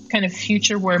kind of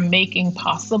future we're making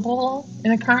possible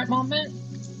in the current moment.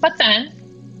 But then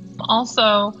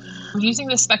also using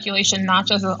this speculation not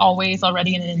just as always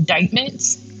already an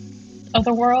indictment of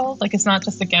the world, like it's not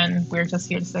just, again, we're just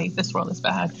here to say this world is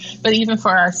bad, but even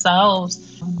for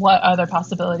ourselves, what other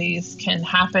possibilities can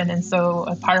happen. And so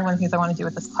a part of one of the things I want to do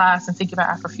with this class and think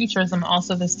about Afrofuturism,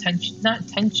 also this tension, not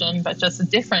tension, but just a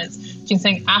difference between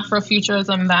saying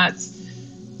Afrofuturism that's,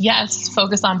 yes,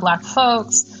 focused on Black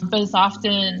folks, but it's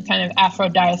often kind of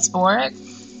Afro-diasporic,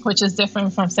 which is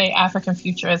different from, say, African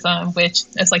futurism, which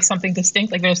is like something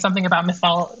distinct. Like there's something about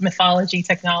mythology,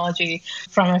 technology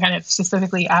from a kind of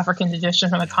specifically African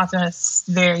tradition from a continent that's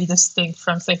very distinct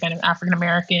from, say, kind of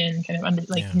African-American kind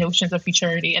of notions of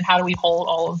futurity. And how do we hold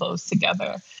all of those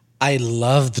together? I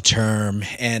love the term,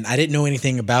 and I didn't know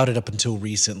anything about it up until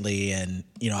recently. And,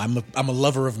 I'm a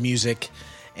lover of music.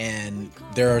 And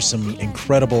there are some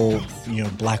incredible,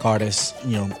 Black artists,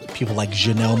 people like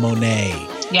Janelle Monáe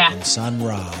and Sun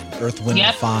Ra, Earth, Wind,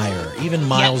 and Fire, even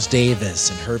Miles Davis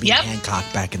and Herbie Hancock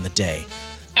back in the day.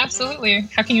 Absolutely.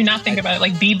 How can you not think about it?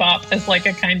 Like bebop as like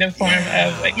a kind of form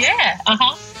of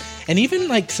And even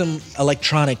like some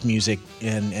electronic music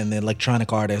and the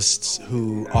electronic artists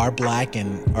who are Black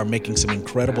and are making some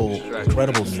incredible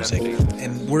music.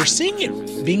 And we're seeing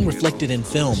it being reflected in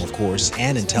film, of course,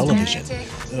 and in television.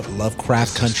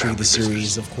 Lovecraft Country, the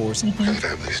series, of course.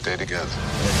 Family stay together.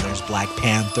 And there's Black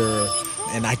Panther.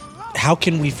 And how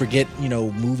can we forget,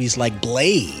 movies like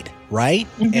Blade, right?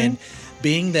 Mm-hmm. And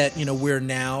being that, we're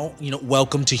now,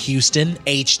 welcome to Houston,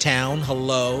 H-Town,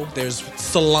 hello. There's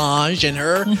Solange and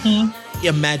her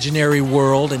imaginary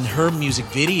world and her music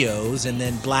videos. And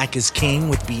then Black is King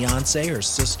with Beyonce, her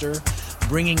sister,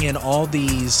 bringing in all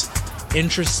these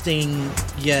interesting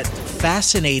yet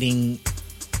fascinating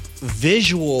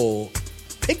visual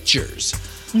pictures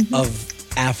of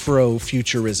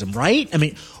Afrofuturism, right? I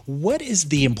mean, what is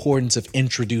the importance of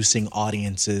introducing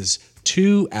audiences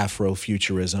to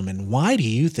Afrofuturism, and why do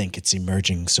you think it's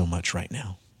emerging so much right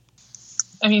now?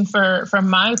 I mean, for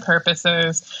my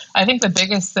purposes, I think the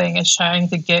biggest thing is trying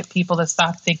to get people to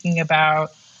stop thinking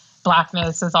about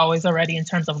Blackness as always already in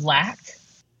terms of lack,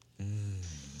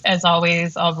 as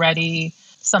always already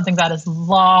something that is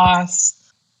lost,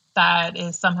 that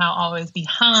is somehow always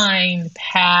behind,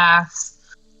 past.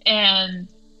 And,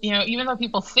 even though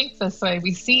people think this way,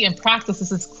 we see in practice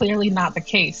this is clearly not the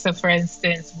case. So, for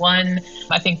instance, one,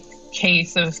 I think,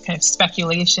 case of kind of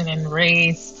speculation in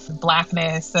race,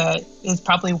 Blackness that is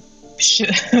probably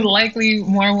likely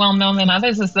more well known than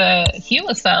others is the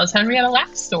Gila cells, Henrietta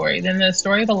Lacks story, then the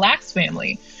story of the Lacks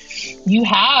family. You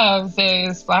have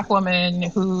this Black woman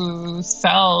whose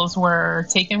cells were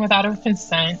taken without her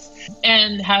consent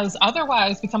and has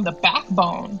otherwise become the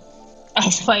backbone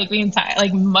of the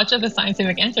entire, much of the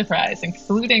scientific enterprise,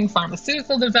 including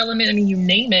pharmaceutical development. I mean, you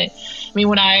name it. I mean,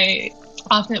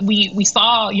 we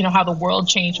saw, how the world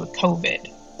changed with COVID,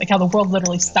 how the world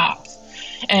literally stopped.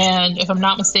 And if I'm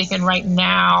not mistaken, right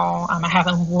now, I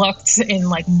haven't looked in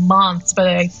months,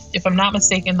 but if I'm not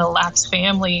mistaken, the Lacks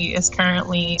family is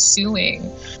currently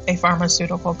suing a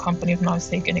pharmaceutical company, if I'm not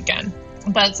mistaken again,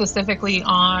 but specifically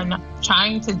on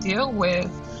trying to deal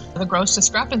with the gross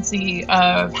discrepancy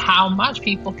of how much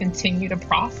people continue to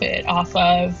profit off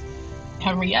of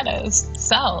Henrietta's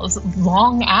cells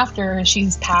long after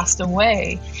she's passed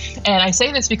away. And I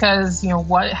say this because,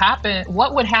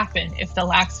 what would happen if the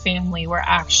Lacks family were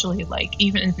actually like,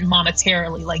 even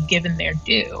monetarily, like given their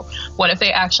due? What if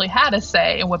they actually had a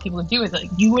say? And what people would do is like,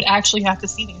 you would actually have to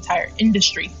see the entire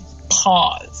industry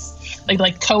pause,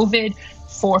 like COVID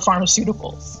for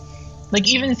pharmaceuticals. Like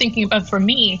even thinking about, for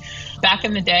me, back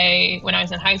in the day when I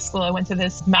was in high school, I went to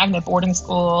this magnet boarding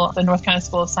school, the North Carolina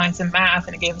School of Science and Math,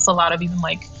 and it gave us a lot of, even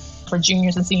like for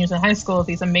juniors and seniors in high school,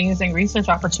 these amazing research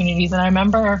opportunities. And I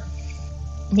remember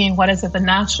being, the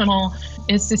National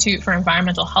Institute for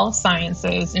Environmental Health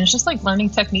Sciences, and it's just like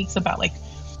learning techniques about like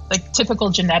typical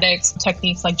genetics,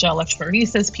 techniques like gel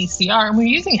electrophoresis, PCR, and we're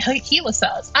using HeLa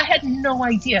cells. I had no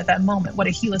idea at that moment what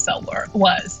a HeLa cell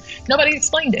was. Nobody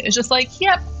explained it. It's just like,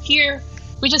 yep, here,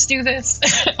 we just do this.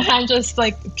 And I'm just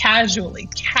like casually,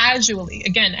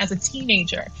 again, as a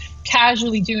teenager,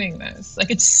 casually doing this.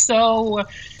 Like it's so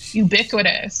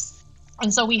ubiquitous.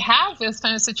 And so we have this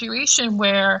kind of situation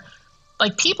where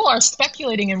like people are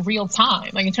speculating in real time,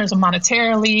 like in terms of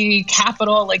monetarily,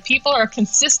 capital, like people are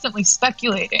consistently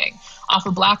speculating off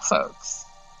of Black folks,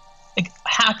 like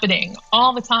happening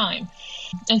all the time.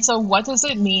 And so what does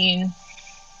it mean,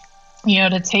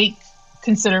 to take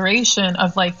consideration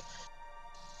of like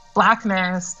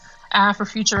Blackness,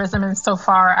 Afrofuturism,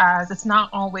 insofar as it's not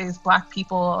always Black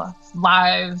people's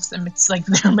lives and it's like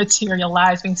their material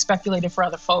lives being speculated for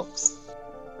other folks.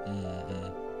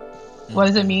 What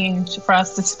does it mean for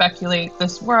us to speculate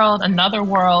this world, another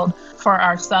world for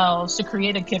ourselves, to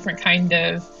create a different kind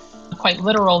of quite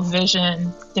literal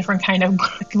vision, different kind of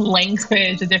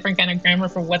language, a different kind of grammar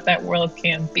for what that world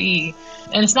can be?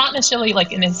 And it's not necessarily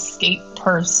like an escape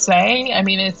per se. I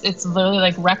mean, it's literally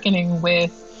like reckoning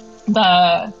with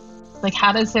what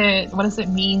does it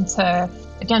mean to,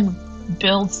 again,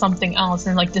 build something else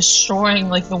and like destroying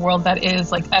like the world that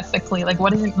is like ethically, like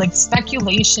what is it, like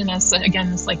speculation as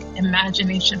again this like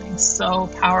imagination being so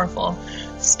powerful.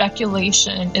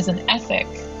 Speculation is an ethic.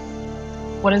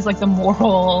 What is like the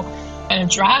moral kind of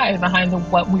drive behind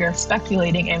what we are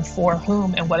speculating and for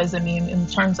whom, and what does it mean in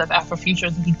terms of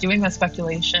Afrofuturism to be doing that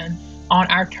speculation on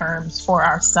our terms for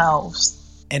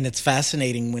ourselves? And it's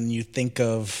fascinating when you think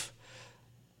of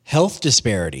health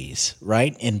disparities,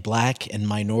 right, in Black and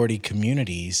minority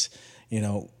communities.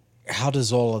 How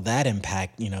does all of that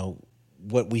impact,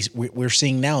 what we're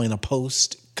seeing now in a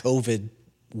post-COVID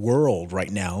world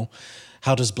right now?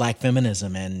 How does Black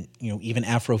feminism and, even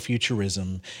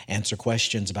Afrofuturism answer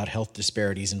questions about health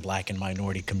disparities in Black and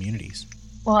minority communities?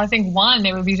 Well, I think one,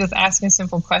 it would be just asking a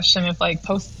simple question of like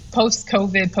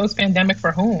post-COVID, post-pandemic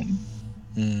for whom?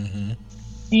 Mm-hmm.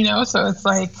 So it's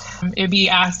like it'd be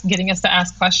getting us to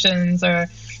ask questions or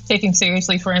taking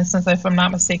seriously. For instance, if I'm not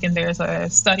mistaken, there's a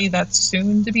study that's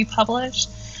soon to be published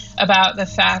about the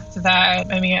fact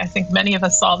that, I think many of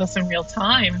us saw this in real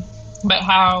time, but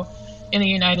how in the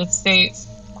United States,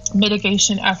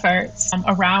 mitigation efforts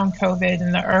around COVID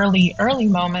in the early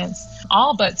moments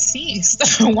all but ceased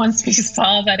once we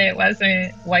saw that it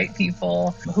wasn't white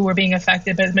people who were being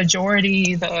affected, but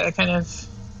majority, the kind of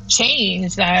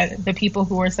change that the people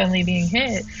who were suddenly being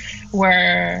hit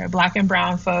were Black and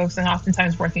brown folks and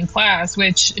oftentimes working class,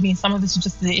 which, some of this is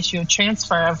just the issue of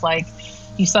transfer of like,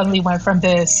 you suddenly went from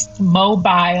this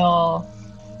mobile,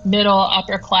 middle,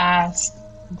 upper class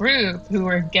group who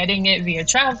are getting it via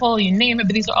travel, you name it,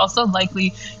 but these are also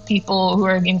likely people who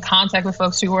are in contact with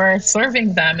folks who are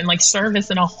serving them and like service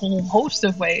in a whole host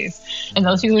of ways. And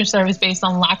those people are service based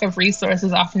on lack of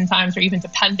resources, oftentimes, or even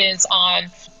dependence on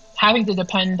having to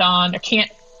depend on or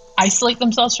can't isolate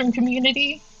themselves from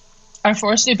community, are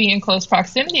forced to be in close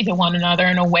proximity to one another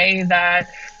in a way that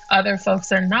other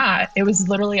folks are not. It was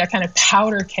literally a kind of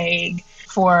powder keg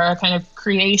for a kind of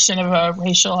creation of a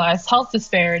racialized health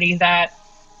disparity that,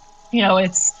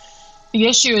 it's the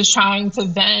issue is trying to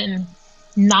then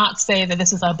not say that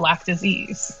this is a Black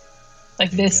disease.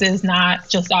 Like this is not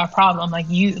just our problem.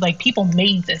 Like people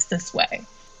made this way.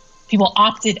 People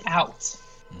opted out.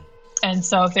 And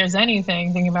so if there's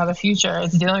anything, thinking about the future,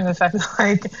 it's dealing with the fact that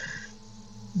like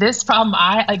this problem,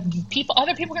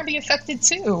 other people are going to be affected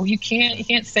too. You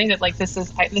can't say that like this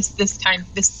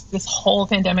whole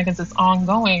pandemic is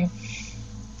ongoing.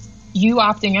 You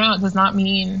opting out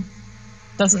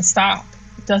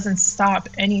doesn't stop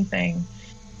anything.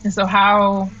 And so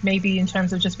how, maybe in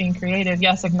terms of just being creative,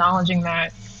 yes, acknowledging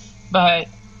that, but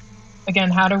again,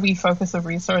 how do we focus the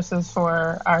resources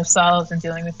for ourselves in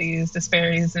dealing with these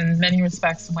disparities in many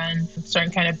respects when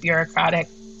certain kind of bureaucratic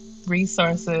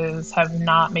resources have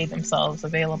not made themselves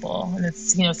available. And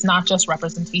it's not just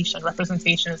representation.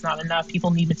 Representation is not enough.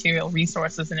 People need material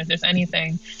resources. And if there's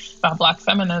anything about Black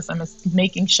feminism, it's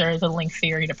making sure to link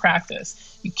theory to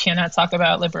practice. You cannot talk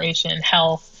about liberation,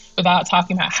 health, without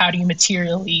talking about how do you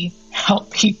materially help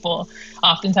people.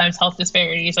 Oftentimes health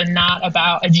disparities are not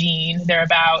about a gene. They're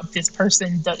about this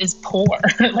person that is poor,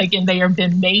 and they have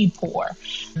been made poor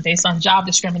based on job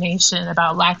discrimination,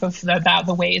 about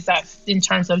the ways that in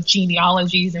terms of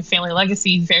genealogies and family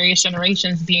legacy, various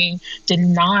generations being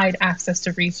denied access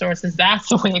to resources. That's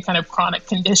the way a kind of chronic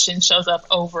condition shows up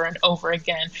over and over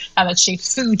again, how that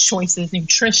shapes food choices,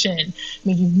 nutrition,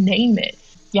 you name it.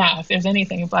 Yeah, if there's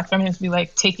anything, Black feminists be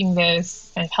taking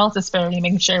this kind of health disparity,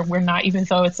 making sure we're not, even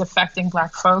though it's affecting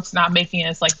Black folks, not making it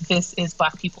as this is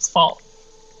Black people's fault.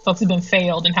 Folks have been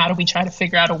failed, and how do we try to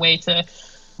figure out a way to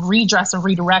redress and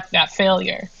redirect that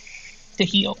failure to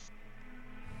heal?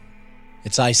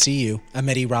 It's ICU. I'm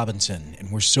Eddie Robinson,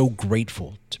 and we're so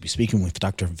grateful to be speaking with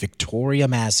Dr. Victoria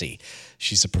Massey.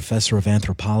 She's a professor of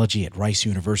anthropology at Rice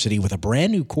University with a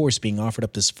brand new course being offered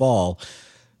up this fall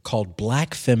called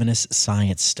Black Feminist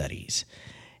Science Studies.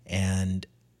 And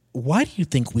why do you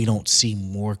think we don't see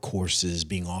more courses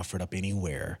being offered up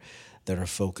anywhere that are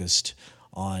focused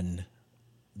on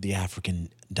the African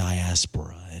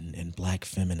diaspora and Black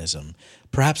feminism?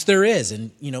 Perhaps there is, and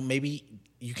maybe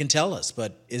you can tell us,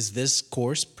 but is this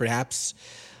course perhaps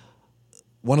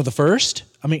one of the first?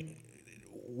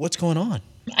 What's going on?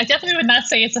 I definitely would not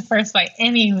say it's a first by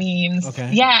any means.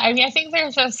 Okay. Yeah, I think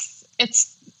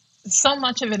it's so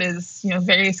much of it is,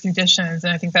 various conditions.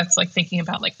 And I think that's thinking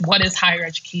about what is higher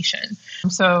education?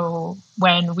 So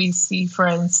when we see, for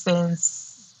instance,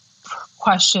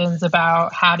 questions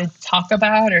about how to talk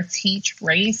about or teach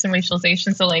race and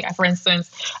racialization. So for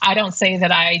instance, I don't say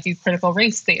that I do critical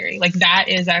race theory. That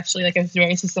is actually a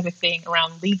very specific thing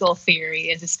around legal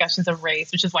theory and discussions of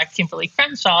race, which is why Kimberly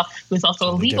Crenshaw, who is also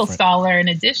a legal scholar, in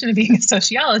addition to being a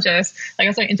sociologist,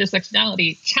 that's why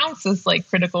intersectionality counts as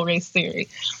critical race theory.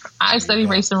 I study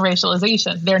race and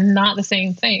racialization. They're not the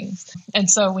same things. And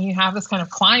so when you have this kind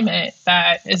of climate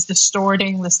that is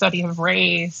distorting the study of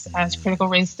race as critical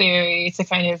race theory to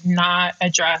kind of not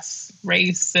address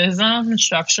racism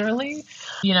structurally,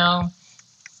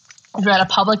 if you're at a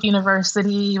public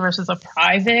university versus a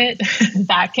private,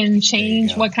 that can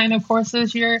change what kind of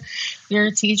courses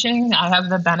you're teaching. I have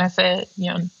the benefit,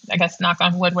 I guess, knock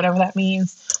on wood, whatever that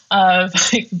means, of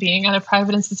being at a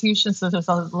private institution. So there's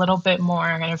a little bit more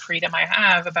kind of freedom I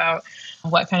have about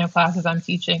what kind of classes I'm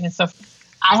teaching. And so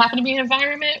I happen to be in an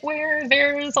environment where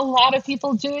there's a lot of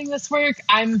people doing this work,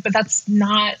 but that's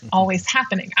not always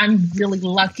happening. I'm really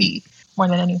lucky more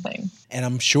than anything. And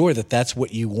I'm sure that that's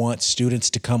what you want students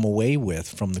to come away with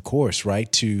from the course,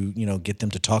 right? To, get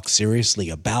them to talk seriously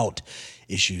about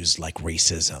issues like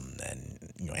racism and,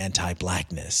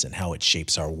 anti-Blackness and how it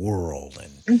shapes our world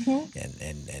and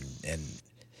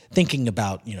thinking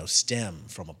about, STEM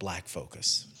from a Black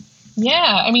focus.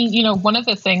 Yeah. One of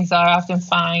the things that I often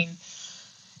find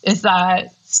is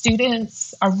that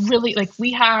students are really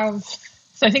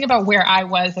so I think about where I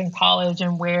was in college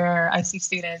and where I see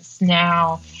students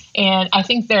now. And I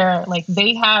think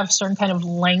they have certain kind of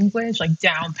language,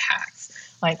 down packs.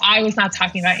 I was not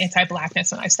talking about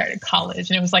anti-Blackness when I started college.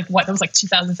 And it was it was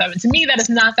 2007. To me, that is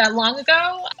not that long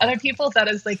ago. Other people, that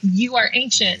is you are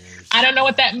ancient. I don't know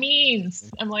what that means.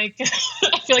 I'm I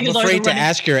feel I'm afraid to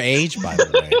ask your age, by the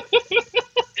way.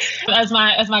 As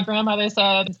my grandmother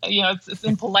said, it's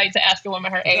impolite to ask a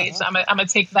woman her age. So I'm gonna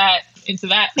take that into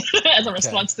that as a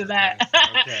response to that.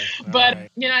 Okay. But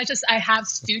right. I have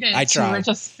students who are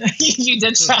just you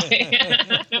did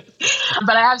try.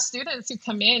 But I have students who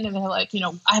come in and they're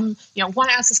I'm want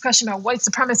to ask this question about white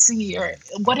supremacy or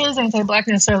what is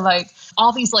anti-Blackness or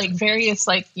all these various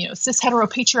cis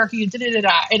heteropatriarchy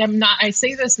and I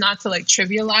say this not to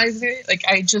trivialize it.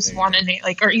 I just want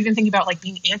to or even think about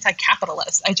being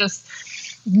anti-capitalist.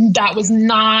 That was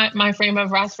not my frame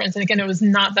of reference. And again, it was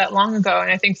not that long ago.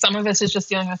 And I think some of this is just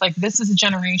dealing with this is a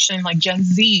generation Gen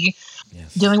Z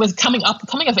dealing with coming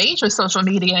of age with social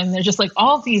media. And there's just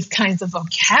all these kinds of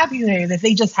vocabulary that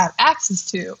they just have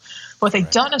access to. What they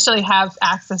don't necessarily have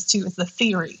access to is the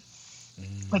theory,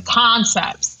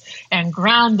 concepts and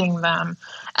grounding them.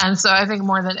 And so I think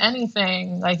more than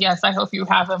anything, yes, I hope you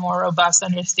have a more robust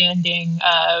understanding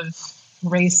of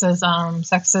racism,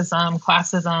 sexism,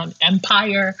 classism,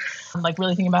 empire,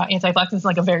 really thinking about anti-Blackness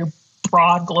in a very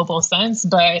broad global sense.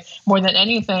 But more than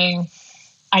anything,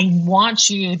 I want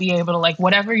you to be able to, like,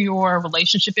 whatever your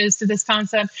relationship is to this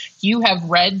concept, you have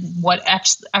read what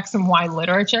X and Y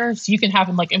literature, so you can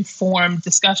have like informed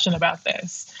discussion about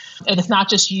this. And it's not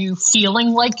just you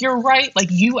feeling like you're right, like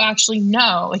you actually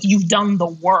know, like you've done the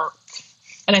work.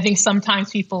 And I think sometimes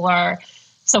people are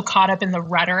so caught up in the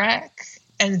rhetoric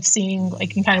and seeing,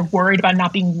 like, and kind of worried about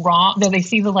not being wrong, that they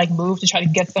see the like move to try to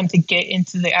get them to get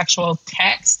into the actual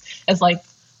text as like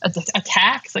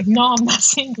attack. It's like, no, I'm not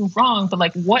saying you're wrong, but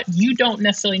like what you don't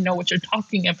necessarily know what you're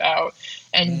talking about.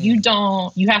 And you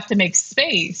have to make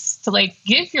space to like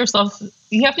you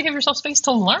have to give yourself space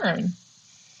to learn.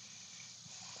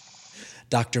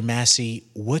 Dr. Massey,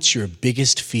 what's your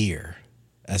biggest fear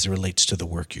as it relates to the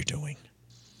work you're doing?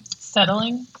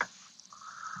 Settling.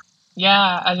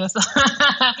 Yeah, I just,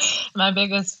 my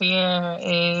biggest fear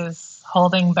is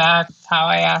holding back how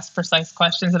I ask precise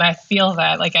questions. And I feel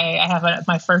that, like, I have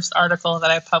my first article that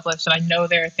I published, and I know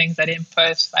there are things I didn't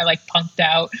push. I like punked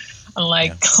out and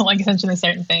like attention to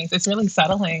certain things. It's really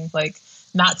settling, like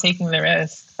not taking the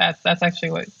risk. That's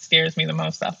actually what scares me the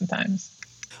most oftentimes.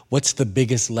 What's the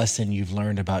biggest lesson you've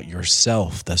learned about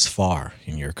yourself thus far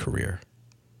in your career?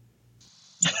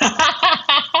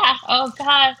 Oh,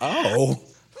 God. Oh.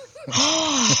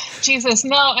 Jesus,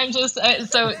 no, I'm just,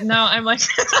 I'm like,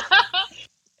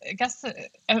 I guess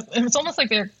it's almost like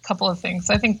there are a couple of things.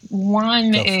 I think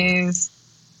one is...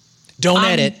 Don't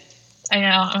edit. I know.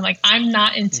 I'm like, I'm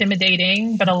not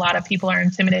intimidating, but a lot of people are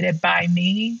intimidated by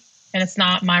me. And it's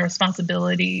not my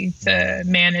responsibility to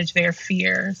manage their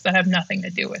fears that have nothing to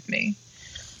do with me.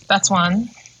 That's one.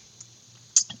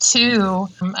 Two,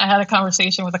 I had a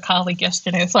conversation with a colleague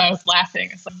yesterday, so I was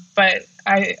laughing. But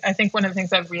I think one of the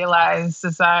things I've realized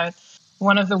is that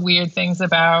one of the weird things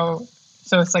about,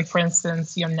 so it's like, for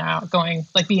instance, now going,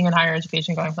 like being in higher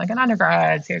education, going from like an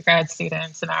undergrad to a grad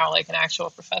student to now like an actual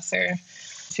professor,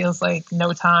 feels like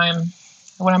no time.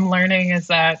 What I'm learning is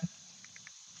that,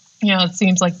 it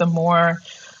seems like the more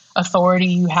authority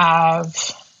you have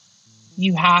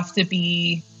to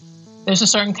be, there's a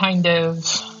certain kind of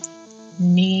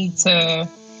need to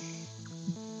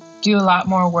do a lot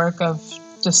more work of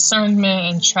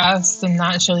discernment and trust and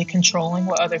not necessarily controlling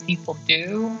what other people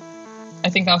do. I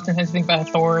think oftentimes I think about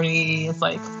authority as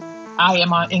like, I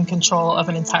am in control of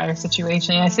an entire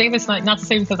situation. And I say this not to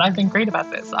say because I've been great about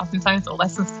this. Oftentimes the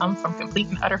lessons come from complete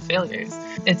and utter failures.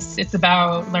 It's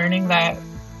about learning that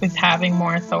with having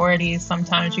more authority,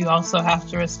 sometimes you also have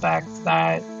to respect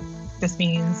that this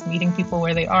means meeting people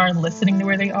where they are, listening to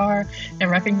where they are, and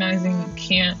recognizing you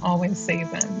can't always save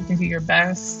them. You can do your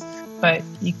best, but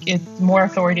more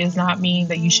authority does not mean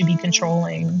that you should be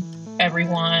controlling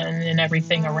everyone and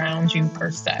everything around you per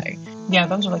se. Yeah,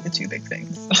 those are like the two big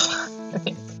things, I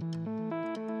think.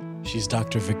 She's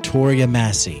Dr. Victoria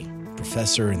Massey,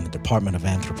 professor in the Department of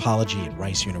Anthropology at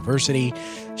Rice University.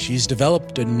 She's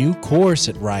developed a new course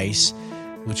at Rice,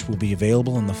 which will be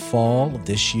available in the fall of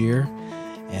this year.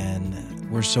 And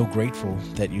we're so grateful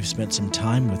that you've spent some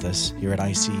time with us here at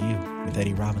ICU with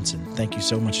Eddie Robinson. Thank you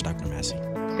so much, Dr. Massey.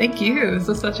 Thank you. This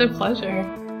was such a pleasure.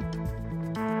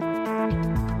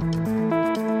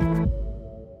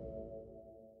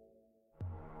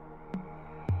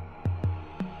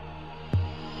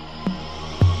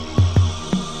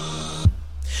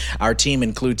 Our team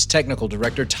includes technical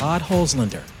director Todd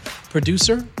Holzlander,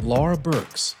 producer Laura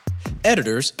Burks,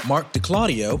 editors Mark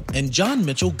DeClaudio and John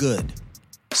Mitchell Good,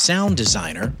 sound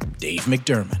designer Dave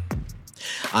McDermott.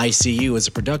 ICU is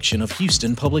a production of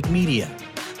Houston Public Media.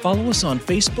 Follow us on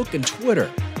Facebook and Twitter.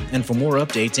 And for more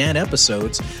updates and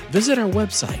episodes, visit our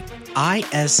website,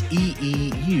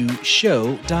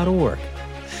 iseeushow.org.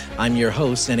 I'm your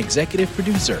host and executive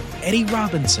producer, Eddie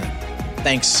Robinson.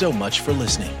 Thanks so much for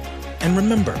listening. And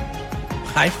remember,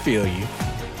 I feel you,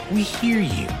 we hear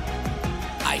you,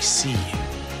 I see you.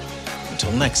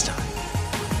 Until next time.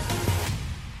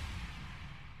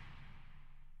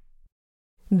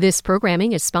 This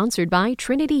programming is sponsored by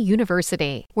Trinity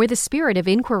University, where the spirit of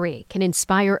inquiry can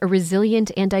inspire a resilient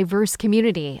and diverse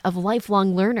community of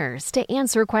lifelong learners to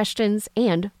answer questions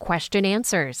and question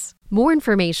answers. More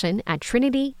information at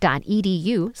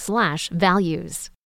trinity.edu/values.